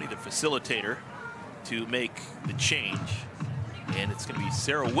Carasoni, the facilitator, to make the change. And it's going to be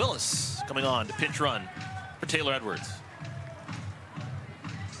Sarah Willis coming on to pinch run for Taylor Edwards.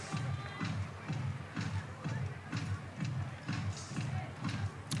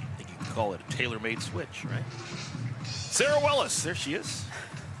 Call it a tailor-made switch, right? Sarah Willis, there she is.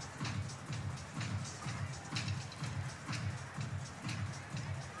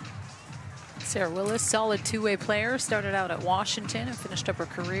 Sarah Willis, solid two-way player, started out at Washington and finished up her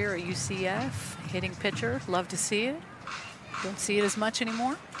career at UCF. Hitting pitcher, love to see it. Don't see it as much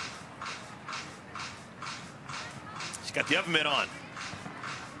anymore. She's got the oven mitt on.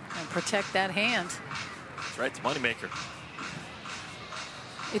 And protect that hand. That's right, it's a moneymaker.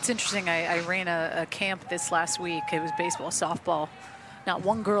 It's interesting, I ran a camp this last week. It was baseball, softball. Not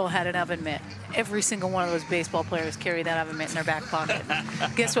one girl had an oven mitt. Every single one of those baseball players carry that oven mitt in their back pocket.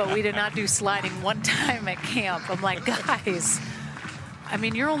 Guess what? We did not do sliding one time at camp. I'm like, guys, I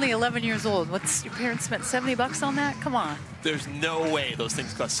mean, you're only 11 years old. What's your parents spent $70 on that? Come on. There's no way those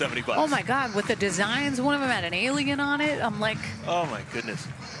things cost $70. Oh my God, with the designs, one of them had an alien on it. I'm like, oh my goodness.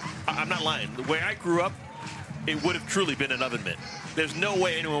 I'm not lying. The way I grew up, it would have truly been an oven mitt. There's no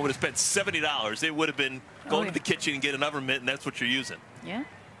way anyone would have spent $70. It would have been going to the kitchen and get an oven mitt, and that's what you're using. Yeah.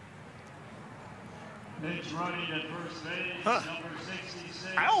 Huh.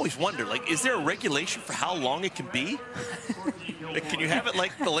 I always wonder, like, is there a regulation for how long it can be? Like, can you have it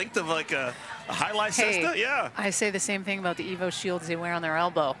like the length of like a high-line Cessna? Yeah. I say the same thing about the Evo shields they wear on their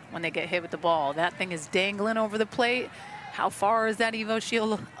elbow when they get hit with the ball. That thing is dangling over the plate. How far is that Evo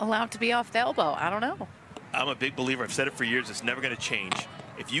shield allowed to be off the elbow? I don't know. I'm a big believer. I've said it for years. It's never going to change.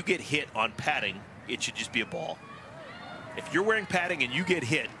 If you get hit on padding, it should just be a ball. If you're wearing padding and you get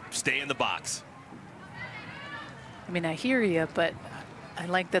hit, stay in the box. I mean, I hear you, but I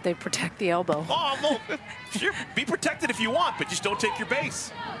like that they protect the elbow. Oh, well, sure. Be protected if you want, but just don't take your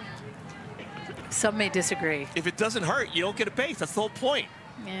base. Some may disagree. If it doesn't hurt, you don't get a base. That's the whole point.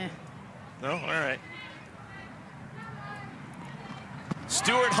 Yeah. No? All right.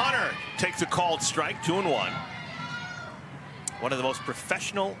 Stewart-Hunter takes a called strike, 2-1. One of the most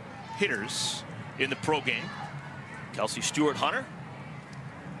professional hitters in the pro game. Kelsey Stewart-Hunter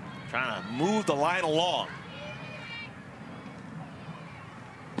trying to move the line along.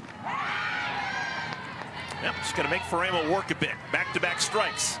 Yep, just going to make Framo work a bit. Back-to-back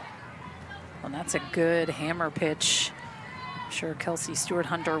strikes. Well, that's a good hammer pitch. I'm sure Kelsey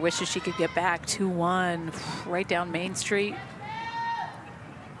Stewart-Hunter wishes she could get back. 2-1 right down Main Street.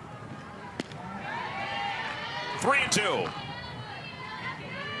 3-2.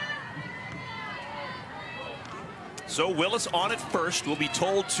 So Willis on at first will be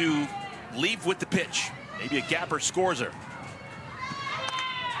told to leave with the pitch. Maybe a gapper scores her.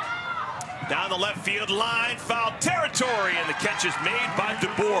 Down the left field line, foul territory, and the catch is made by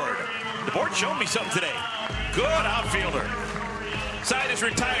DeBoard. DeBoard showed me something today. Good outfielder. Side is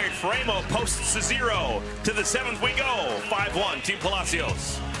retired. Framo posts to 0. To the 7th we go. 5-1, Team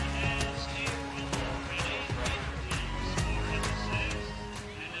Palacios.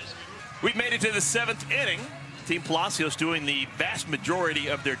 We've made it to the 7th inning. Team Palacios doing the vast majority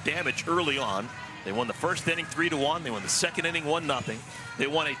of their damage early on. They won the first inning 3-1. They won the second inning 1-0. They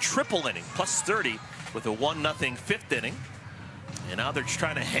won a triple inning plus 30 with a 1-0 fifth inning. And now they're just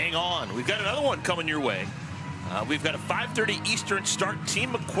trying to hang on. We've got another one coming your way. We've got a 5:30 Eastern start.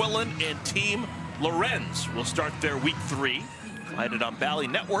 Team McQuillan and Team Lorenz will start their week 3. Lighted on Bally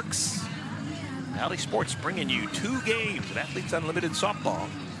Networks. Bally Sports bringing you 2 games of Athletes Unlimited softball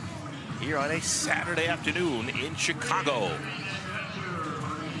here on a Saturday afternoon in Chicago.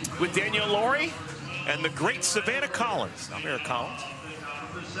 With Danielle Laurie and the great Savannah Collins. I'm Eric Collins.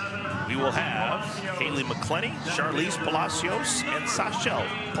 We will have Haley McClenny, Charlize Palacios, and Sashel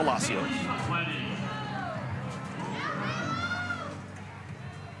Palacios.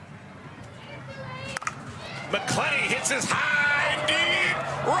 McClenny hits his high and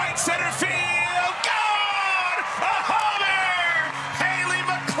deep, right center field, gone! A homer! Haley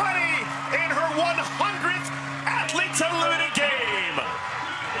McClenny in her 100th Athletes Unlimited game.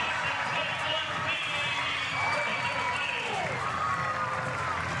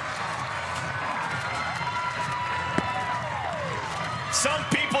 Some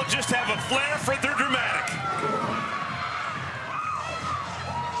people just have a flair for the dramatic.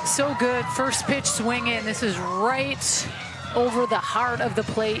 So good. First pitch swinging. This is right over the heart of the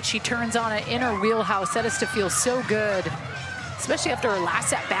plate. She turns on an inner wheelhouse. That is to feel so good, especially after her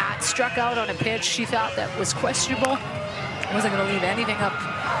last at bat. Struck out on a pitch she thought that was questionable. Wasn't going to leave anything up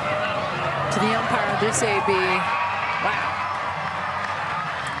to the umpire. This AB. Wow.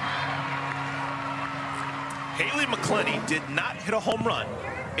 Haley McClenny did not hit a home run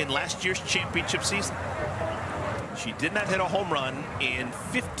in last year's championship season. She did not hit a home run in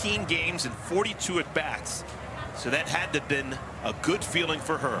 15 games and 42 at-bats. So that had to have been a good feeling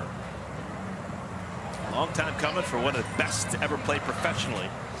for her. Long time coming for one of the best to ever play professionally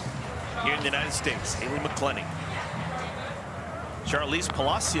here in the United States, Haley McClenny. Charlize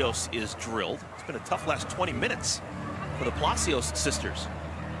Palacios is drilled. It's been a tough last 20 minutes for the Palacios sisters.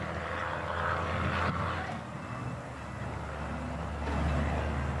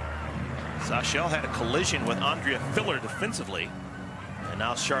 Sashel had a collision with Andrea Filler defensively, and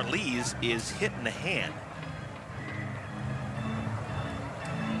now Charlize is hit in the hand.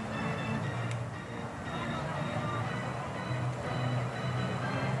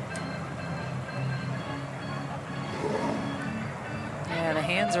 Yeah, the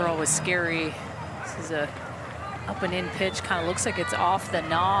hands are always scary. This is a up and in pitch, kind of looks like it's off the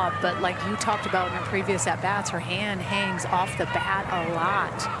knob, but like you talked about in her previous at-bats, her hand hangs off the bat a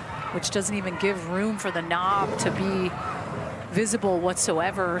lot, which doesn't even give room for the knob to be visible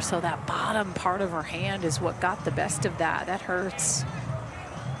whatsoever. So that bottom part of her hand is what got the best of that. That hurts.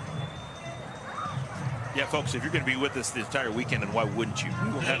 Yeah, folks, if you're going to be with us the entire weekend, and why wouldn't you?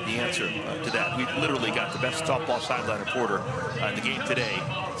 We will have the answer to that. We've literally got the best softball sideline reporter in the game today.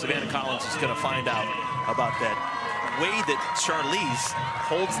 Savannah Collins is going to find out about that way that Charlize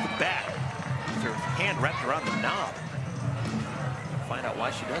holds the bat with her hand wrapped around the knob. Find out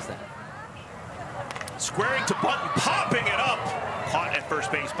why she does that. Squaring to Button, popping it up. Caught at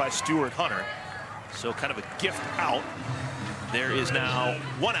first base by Stuart Hunter. So kind of a gift out. There is now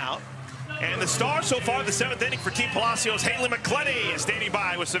 1 out. And the star so far in the 7th inning for Team Palacios, Haley McClenny, is standing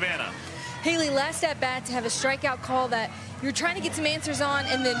by with Savannah. Haley, last at bat to have a strikeout call that you're trying to get some answers on,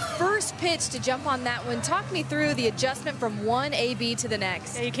 and then first pitch to jump on that one. Talk me through the adjustment from one AB to the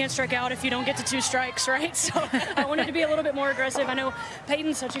next. Yeah, you can't strike out if you don't get to 2 strikes, right? So I wanted to be a little bit more aggressive. I know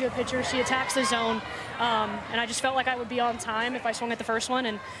Peyton's such a good pitcher. She attacks the zone, and I just felt like I would be on time if I swung at the first one,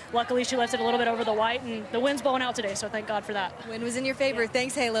 and luckily she left it a little bit over the white, and the wind's blowing out today, so thank God for that. Wind was in your favor. Yeah.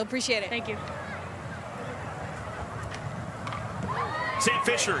 Thanks, Halo. Appreciate it. Thank you. Sam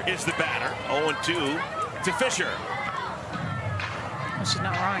Fisher is the batter. 0-2 to Fisher. Well, she's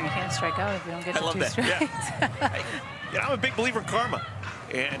not wrong. You can't strike out if you don't get to 2 strikes. Yeah. You know, I'm a big believer in karma.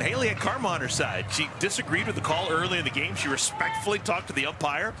 And Haley had karma on her side. She disagreed with the call early in the game. She respectfully talked to the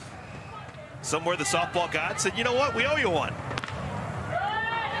umpire. Somewhere the softball god said, you know what? We owe you one.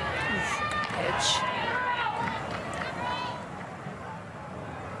 Pitch.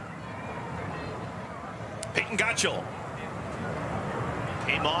 Peyton Gottschall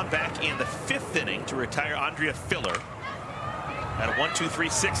came on back in the 5th inning to retire Andrea Filler at a 1-2-3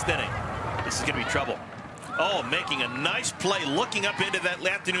 6th inning. This is going to be trouble. Oh, making a nice play, looking up into that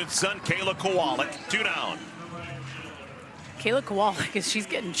afternoon sun, Kayla Kowalik, 2 down. Kayla Kowalik, she's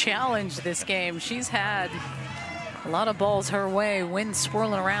getting challenged this game. She's had a lot of balls her way, wind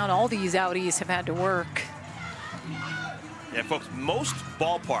swirling around. All these outies have had to work. Yeah, folks, most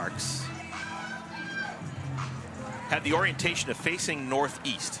ballparks have the orientation of facing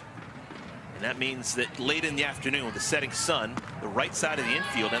northeast. And that means that late in the afternoon with the setting sun, the right side of the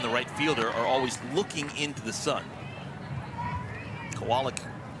infield and the right fielder are always looking into the sun. Kowalik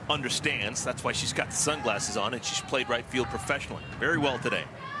understands. That's why she's got the sunglasses on, and she's played right field professionally very well today.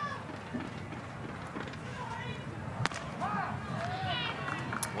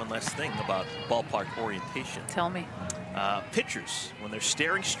 One last thing about ballpark orientation. Tell me. Pitchers, when they're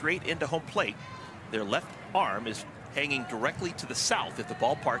staring straight into home plate, their left arm is hanging directly to the south if the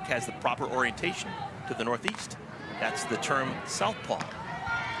ballpark has the proper orientation to the northeast. That's the term southpaw.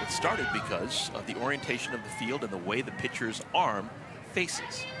 It started because of the orientation of the field and the way the pitcher's arm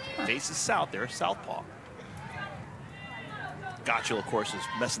faces. Faces south, they're southpaw. Gotchel, of course, is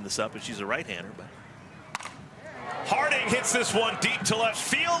messing this up, and she's a right-hander. But Harding hits this one deep to left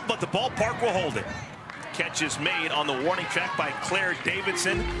field, but the ballpark will hold it. Catch is made on the warning track by Claire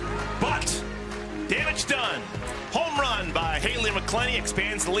Davidson, but damage done. Home run by Haley McClenny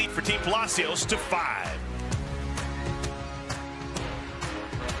expands the lead for Team Palacios to 5.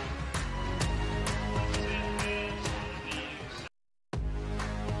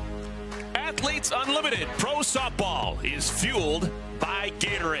 Athletes Unlimited Pro Softball is fueled by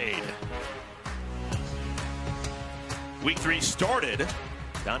Gatorade. Week 3 started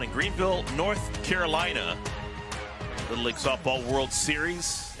down in Greenville, North Carolina. Little League Softball World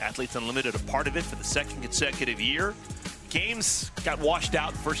Series. Athletes Unlimited a part of it for the 2nd consecutive year. Games got washed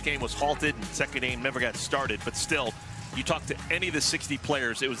out. First game was halted, and second game never got started. But still, you talk to any of the 60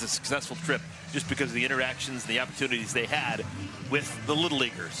 players, it was a successful trip just because of the interactions and the opportunities they had with the Little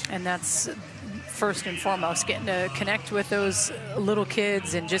Leaguers. And that's first and foremost, getting to connect with those little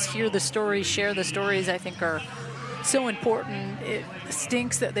kids and just hear the stories, share the stories, I think are so important. It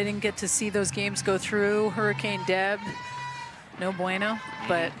stinks that they didn't get to see those games go through. Hurricane Deb, no bueno,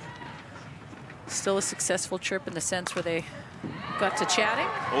 but still a successful trip in the sense where they got to chatting.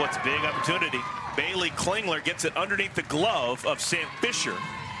 Oh, it's a big opportunity. Bailey Klingler gets it underneath the glove of Sam Fisher.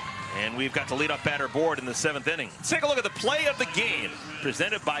 And we've got the leadoff batter board in the 7th inning. Let's take a look at the play of the game,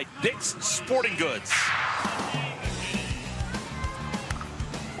 presented by Dick's Sporting Goods.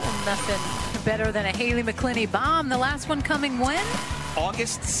 Nothing better than a Haley McClenny bomb. The last one coming when?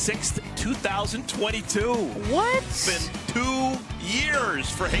 August 6th, 2022. What? It's been 2 years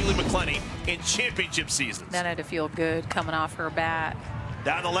for Haley McClenny in championship seasons. That had to feel good coming off her bat.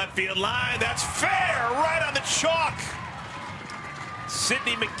 Down the left field line, that's fair, right on the chalk.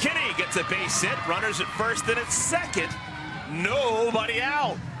 Sydney McKinney gets a base hit. Runners at first and at second. Nobody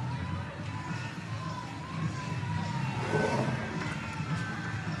out.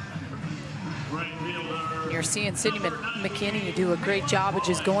 You're seeing Sydney McKinney do a great job of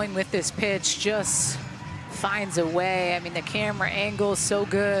just going with this pitch, just finds a way. I mean, the camera angle is so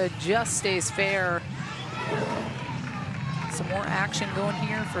good, just stays fair. Some more action going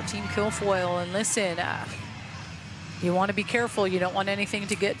here for Team Kilfoyle. And listen, you want to be careful. You don't want anything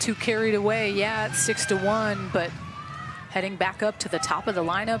to get too carried away. Yeah, it's 6-1, but heading back up to the top of the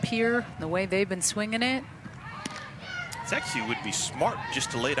lineup here, the way they've been swinging it. It actually would be smart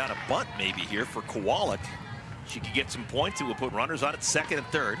just to lay down a bunt maybe here for Kowalik. She could get some points. It would put runners on at second and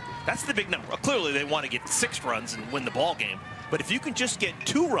third. That's the big number. Well, clearly they want to get 6 runs and win the ball game. But if you can just get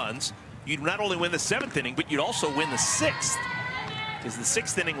 2 runs, you'd not only win the 7th inning, but you'd also win the 6th. Because the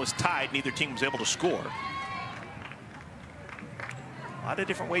 6th inning was tied. Neither team was able to score. A lot of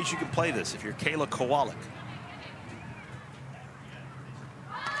different ways you can play this if you're Kayla Kowalik.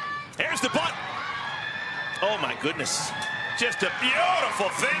 There's the bunt. Oh, my goodness. Just a beautiful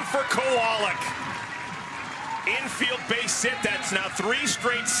thing for Kowalik. Infield base hit. That's now 3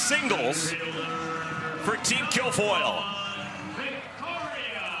 straight singles for Team Kilfoyle.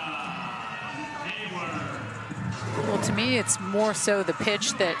 Well, to me, it's more so the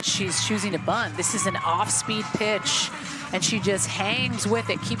pitch that she's choosing to bunt. This is an off-speed pitch, and she just hangs with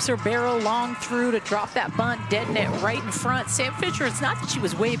it, keeps her barrel long through to drop that bunt, deaden it right in front. Sam Fisher, it's not that she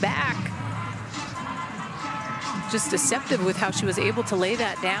was way back. Just deceptive with how she was able to lay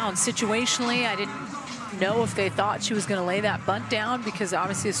that down. Situationally, I didn't know if they thought she was going to lay that bunt down because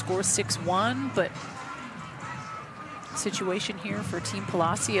obviously the score is 6-1, but situation here for Team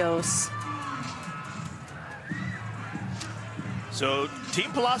Palacios. So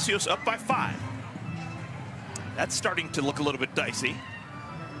Team Palacios up by 5. That's starting to look a little bit dicey.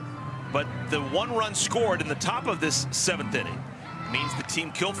 But the 1 run scored in the top of this 7th inning means the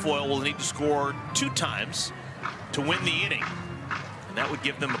team Kilfoyle will need to score 2 times to win the inning. And that would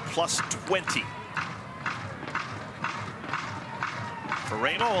give them a +20.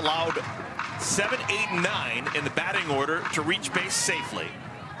 Ferramo allowed 7, 8, and 9 in the batting order to reach base safely.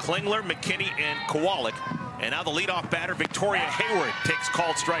 Klingler, McKinney, and Kowalik. And now the leadoff batter, Victoria Hayward, takes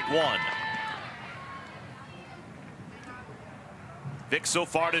called strike 1. Vic so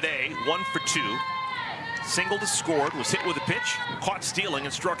far today, 1 for 2. Singled is scored, was hit with a pitch, caught stealing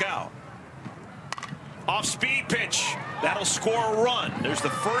and struck out. Off-speed pitch, that'll score a run. There's the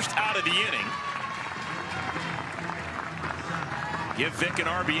first out of the inning. Give Vic an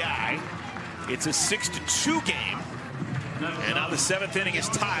RBI. It's a 6-2 game. And now the 7th inning is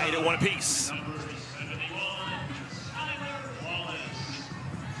tied at 1 apiece.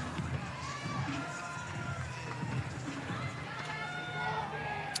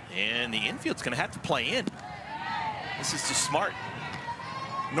 And the infield's going to have to play in. This is just smart.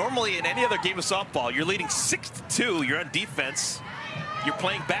 Normally in any other game of softball, you're leading 6-2. You're on defense. You're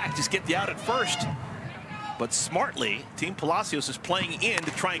playing back. Just get the out at first. But smartly, Team Palacios is playing in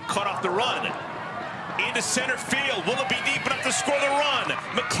to try and cut off the run. Into center field. Will it be deep enough to score the run?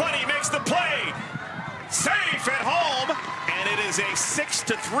 McClenny makes the play. Safe at home. And it is a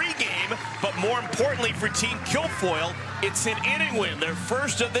 6-3 game. But more importantly for Team Kilfoyle, it's an inning win, their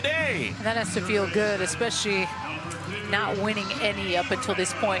first of the day. That has to feel good, especially not winning any up until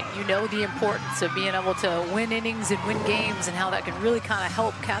this point. You know the importance of being able to win innings and win games and how that can really kind of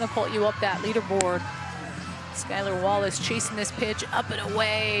help catapult you up that leaderboard. Skylar Wallace chasing this pitch up and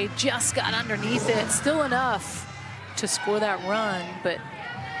away, just got underneath it. Still enough to score that run, but...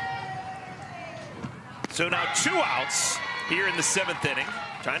 So now 2 outs here in the 7th inning.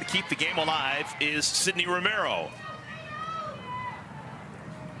 Trying to keep the game alive is Sydney Romero.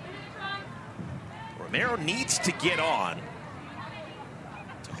 Romero needs to get on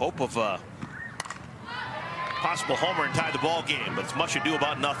to hope of a possible homer and tie the ball game, but it's much ado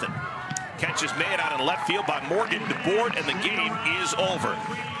about nothing. Catch is made out in left field by Morgan DeBoard, and the game is over.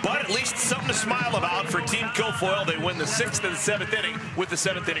 But at least something to smile about for Team Kilfoyle. They win the 6th and 7th inning with the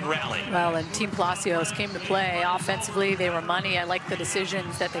 7th inning rally. Well, and Team Palacios came to play. Offensively, they were money. I like the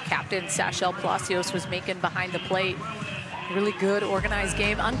decisions that the captain, Sachel Palacios, was making behind the plate. Really good, organized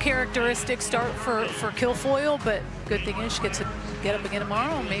game. Uncharacteristic start for Kilfoyle, but good thing is she gets to get up again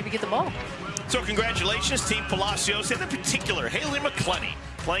tomorrow and maybe get the ball. So congratulations, Team Palacios, and in particular, Haley McClenny,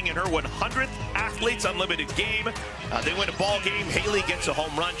 playing in her 100th Athletes Unlimited game. They win a ball game. Haley gets a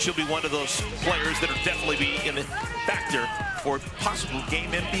home run. She'll be one of those players that will definitely be in the factor for possible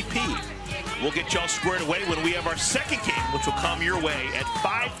game MVP. We'll get y'all squared away when we have our second game, which will come your way at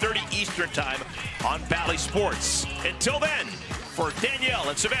 5:30 Eastern Time on Bally Sports. Until then, for Danielle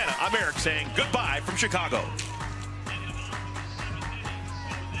and Savannah, I'm Eric saying goodbye from Chicago.